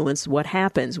influence what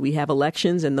happens. We have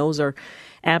elections, and those are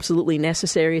absolutely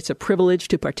necessary. It's a privilege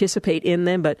to participate in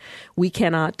them, but we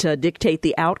cannot dictate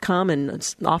the outcome,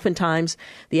 and oftentimes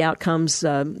the outcomes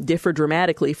differ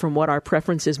dramatically from what our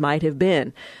preferences might have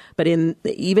been. But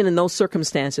even in those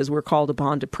circumstances, we're called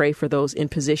upon to pray for those in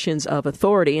positions of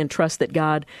authority and trust that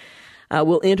God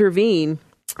will intervene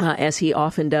as he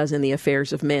often does in the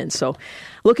affairs of men. So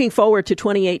looking forward to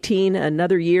 2018,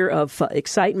 another year of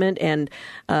excitement, and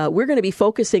we're going to be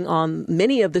focusing on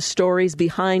many of the stories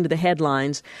behind the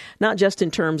headlines, not just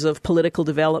in terms of political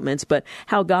developments, but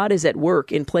how God is at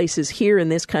work in places here in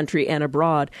this country and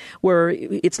abroad where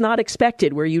it's not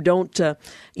expected, where you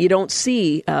don't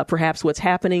see perhaps what's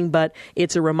happening, but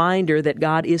it's a reminder that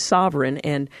God is sovereign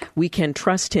and we can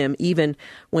trust him even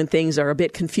when things are a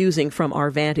bit confusing from our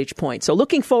vantage point. So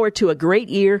looking forward to a great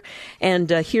year and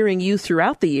hearing you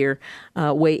throughout the year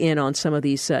weigh in on some of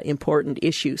these important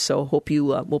issues. So hope you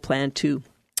will plan to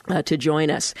join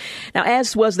us. Now,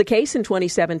 as was the case in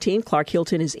 2017, Clark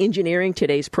Hilton is engineering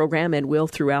today's program and will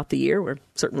throughout the year. We're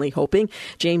certainly hoping.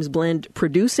 James Blend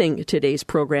producing today's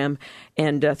program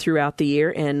and throughout the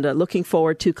year, and looking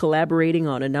forward to collaborating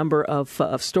on a number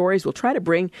of stories. We'll try to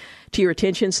bring to your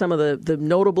attention some of the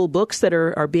notable books that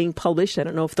are being published. I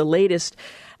don't know if the latest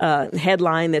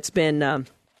headline that's been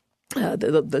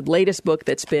the latest book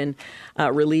that's been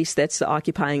released that's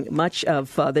occupying much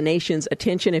of the nation's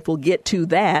attention. If we'll get to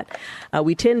that,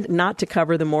 we tend not to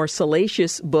cover the more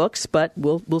salacious books, but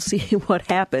we'll see what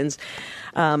happens.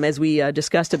 As we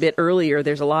discussed a bit earlier,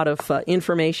 there's a lot of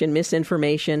information,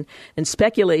 misinformation, and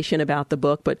speculation about the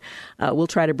book, but we'll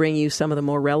try to bring you some of the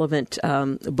more relevant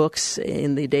books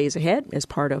in the days ahead as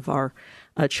part of our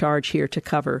charge here to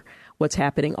cover what's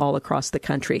happening all across the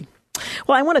country.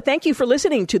 Well, I want to thank you for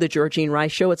listening to the Georgene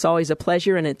Rice Show. It's always a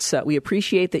pleasure, and we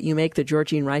appreciate that you make the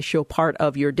Georgene Rice Show part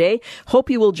of your day. Hope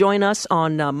you will join us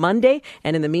on Monday,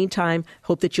 and in the meantime,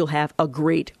 hope that you'll have a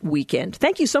great weekend.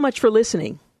 Thank you so much for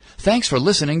listening. Thanks for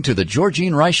listening to the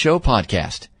Georgene Rice Show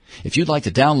podcast. If you'd like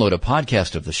to download a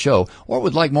podcast of the show or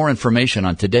would like more information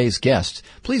on today's guests,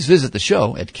 please visit the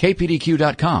show at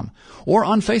kpdq.com or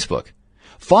on Facebook.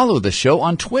 Follow the show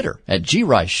on Twitter at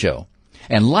GRiceShow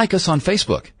and like us on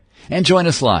Facebook. And join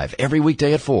us live every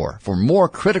weekday at 4 for more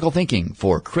critical thinking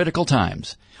for critical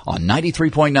times on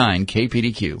 93.9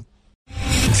 KPDQ.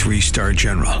 3-star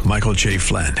General Michael J.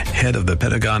 Flynn, head of the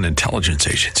Pentagon Intelligence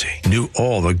Agency, knew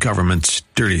all the government's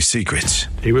dirty secrets.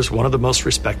 He was one of the most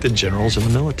respected generals in the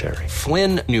military.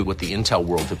 Flynn knew what the intel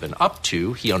world had been up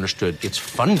to. He understood its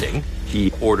funding.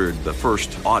 He ordered the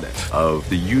first audit of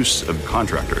the use of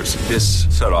contractors. This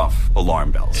set off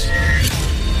alarm bells.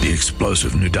 The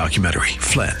explosive new documentary,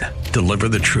 Flynn, Deliver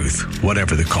the Truth,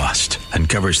 Whatever the Cost,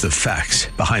 uncovers the facts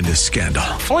behind this scandal.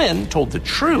 Flynn told the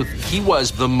truth. He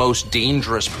was the most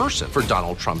dangerous person for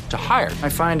Donald Trump to hire. I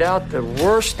find out the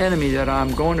worst enemy that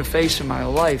I'm going to face in my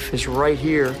life is right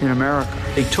here in America.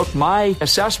 They took my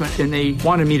assessment and they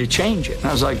wanted me to change it. And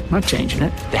I was like, I'm not changing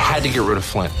it. They had to get rid of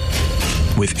Flynn.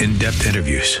 With in-depth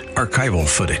interviews, archival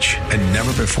footage, and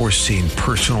never-before-seen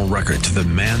personal records of the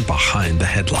man behind the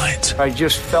headlines. I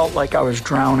just felt like I was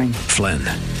drowning. Flynn,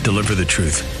 Deliver the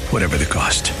Truth, Whatever the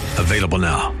Cost. Available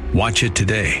now. Watch it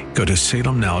today. Go to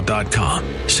salemnow.com.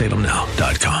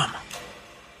 salemnow.com.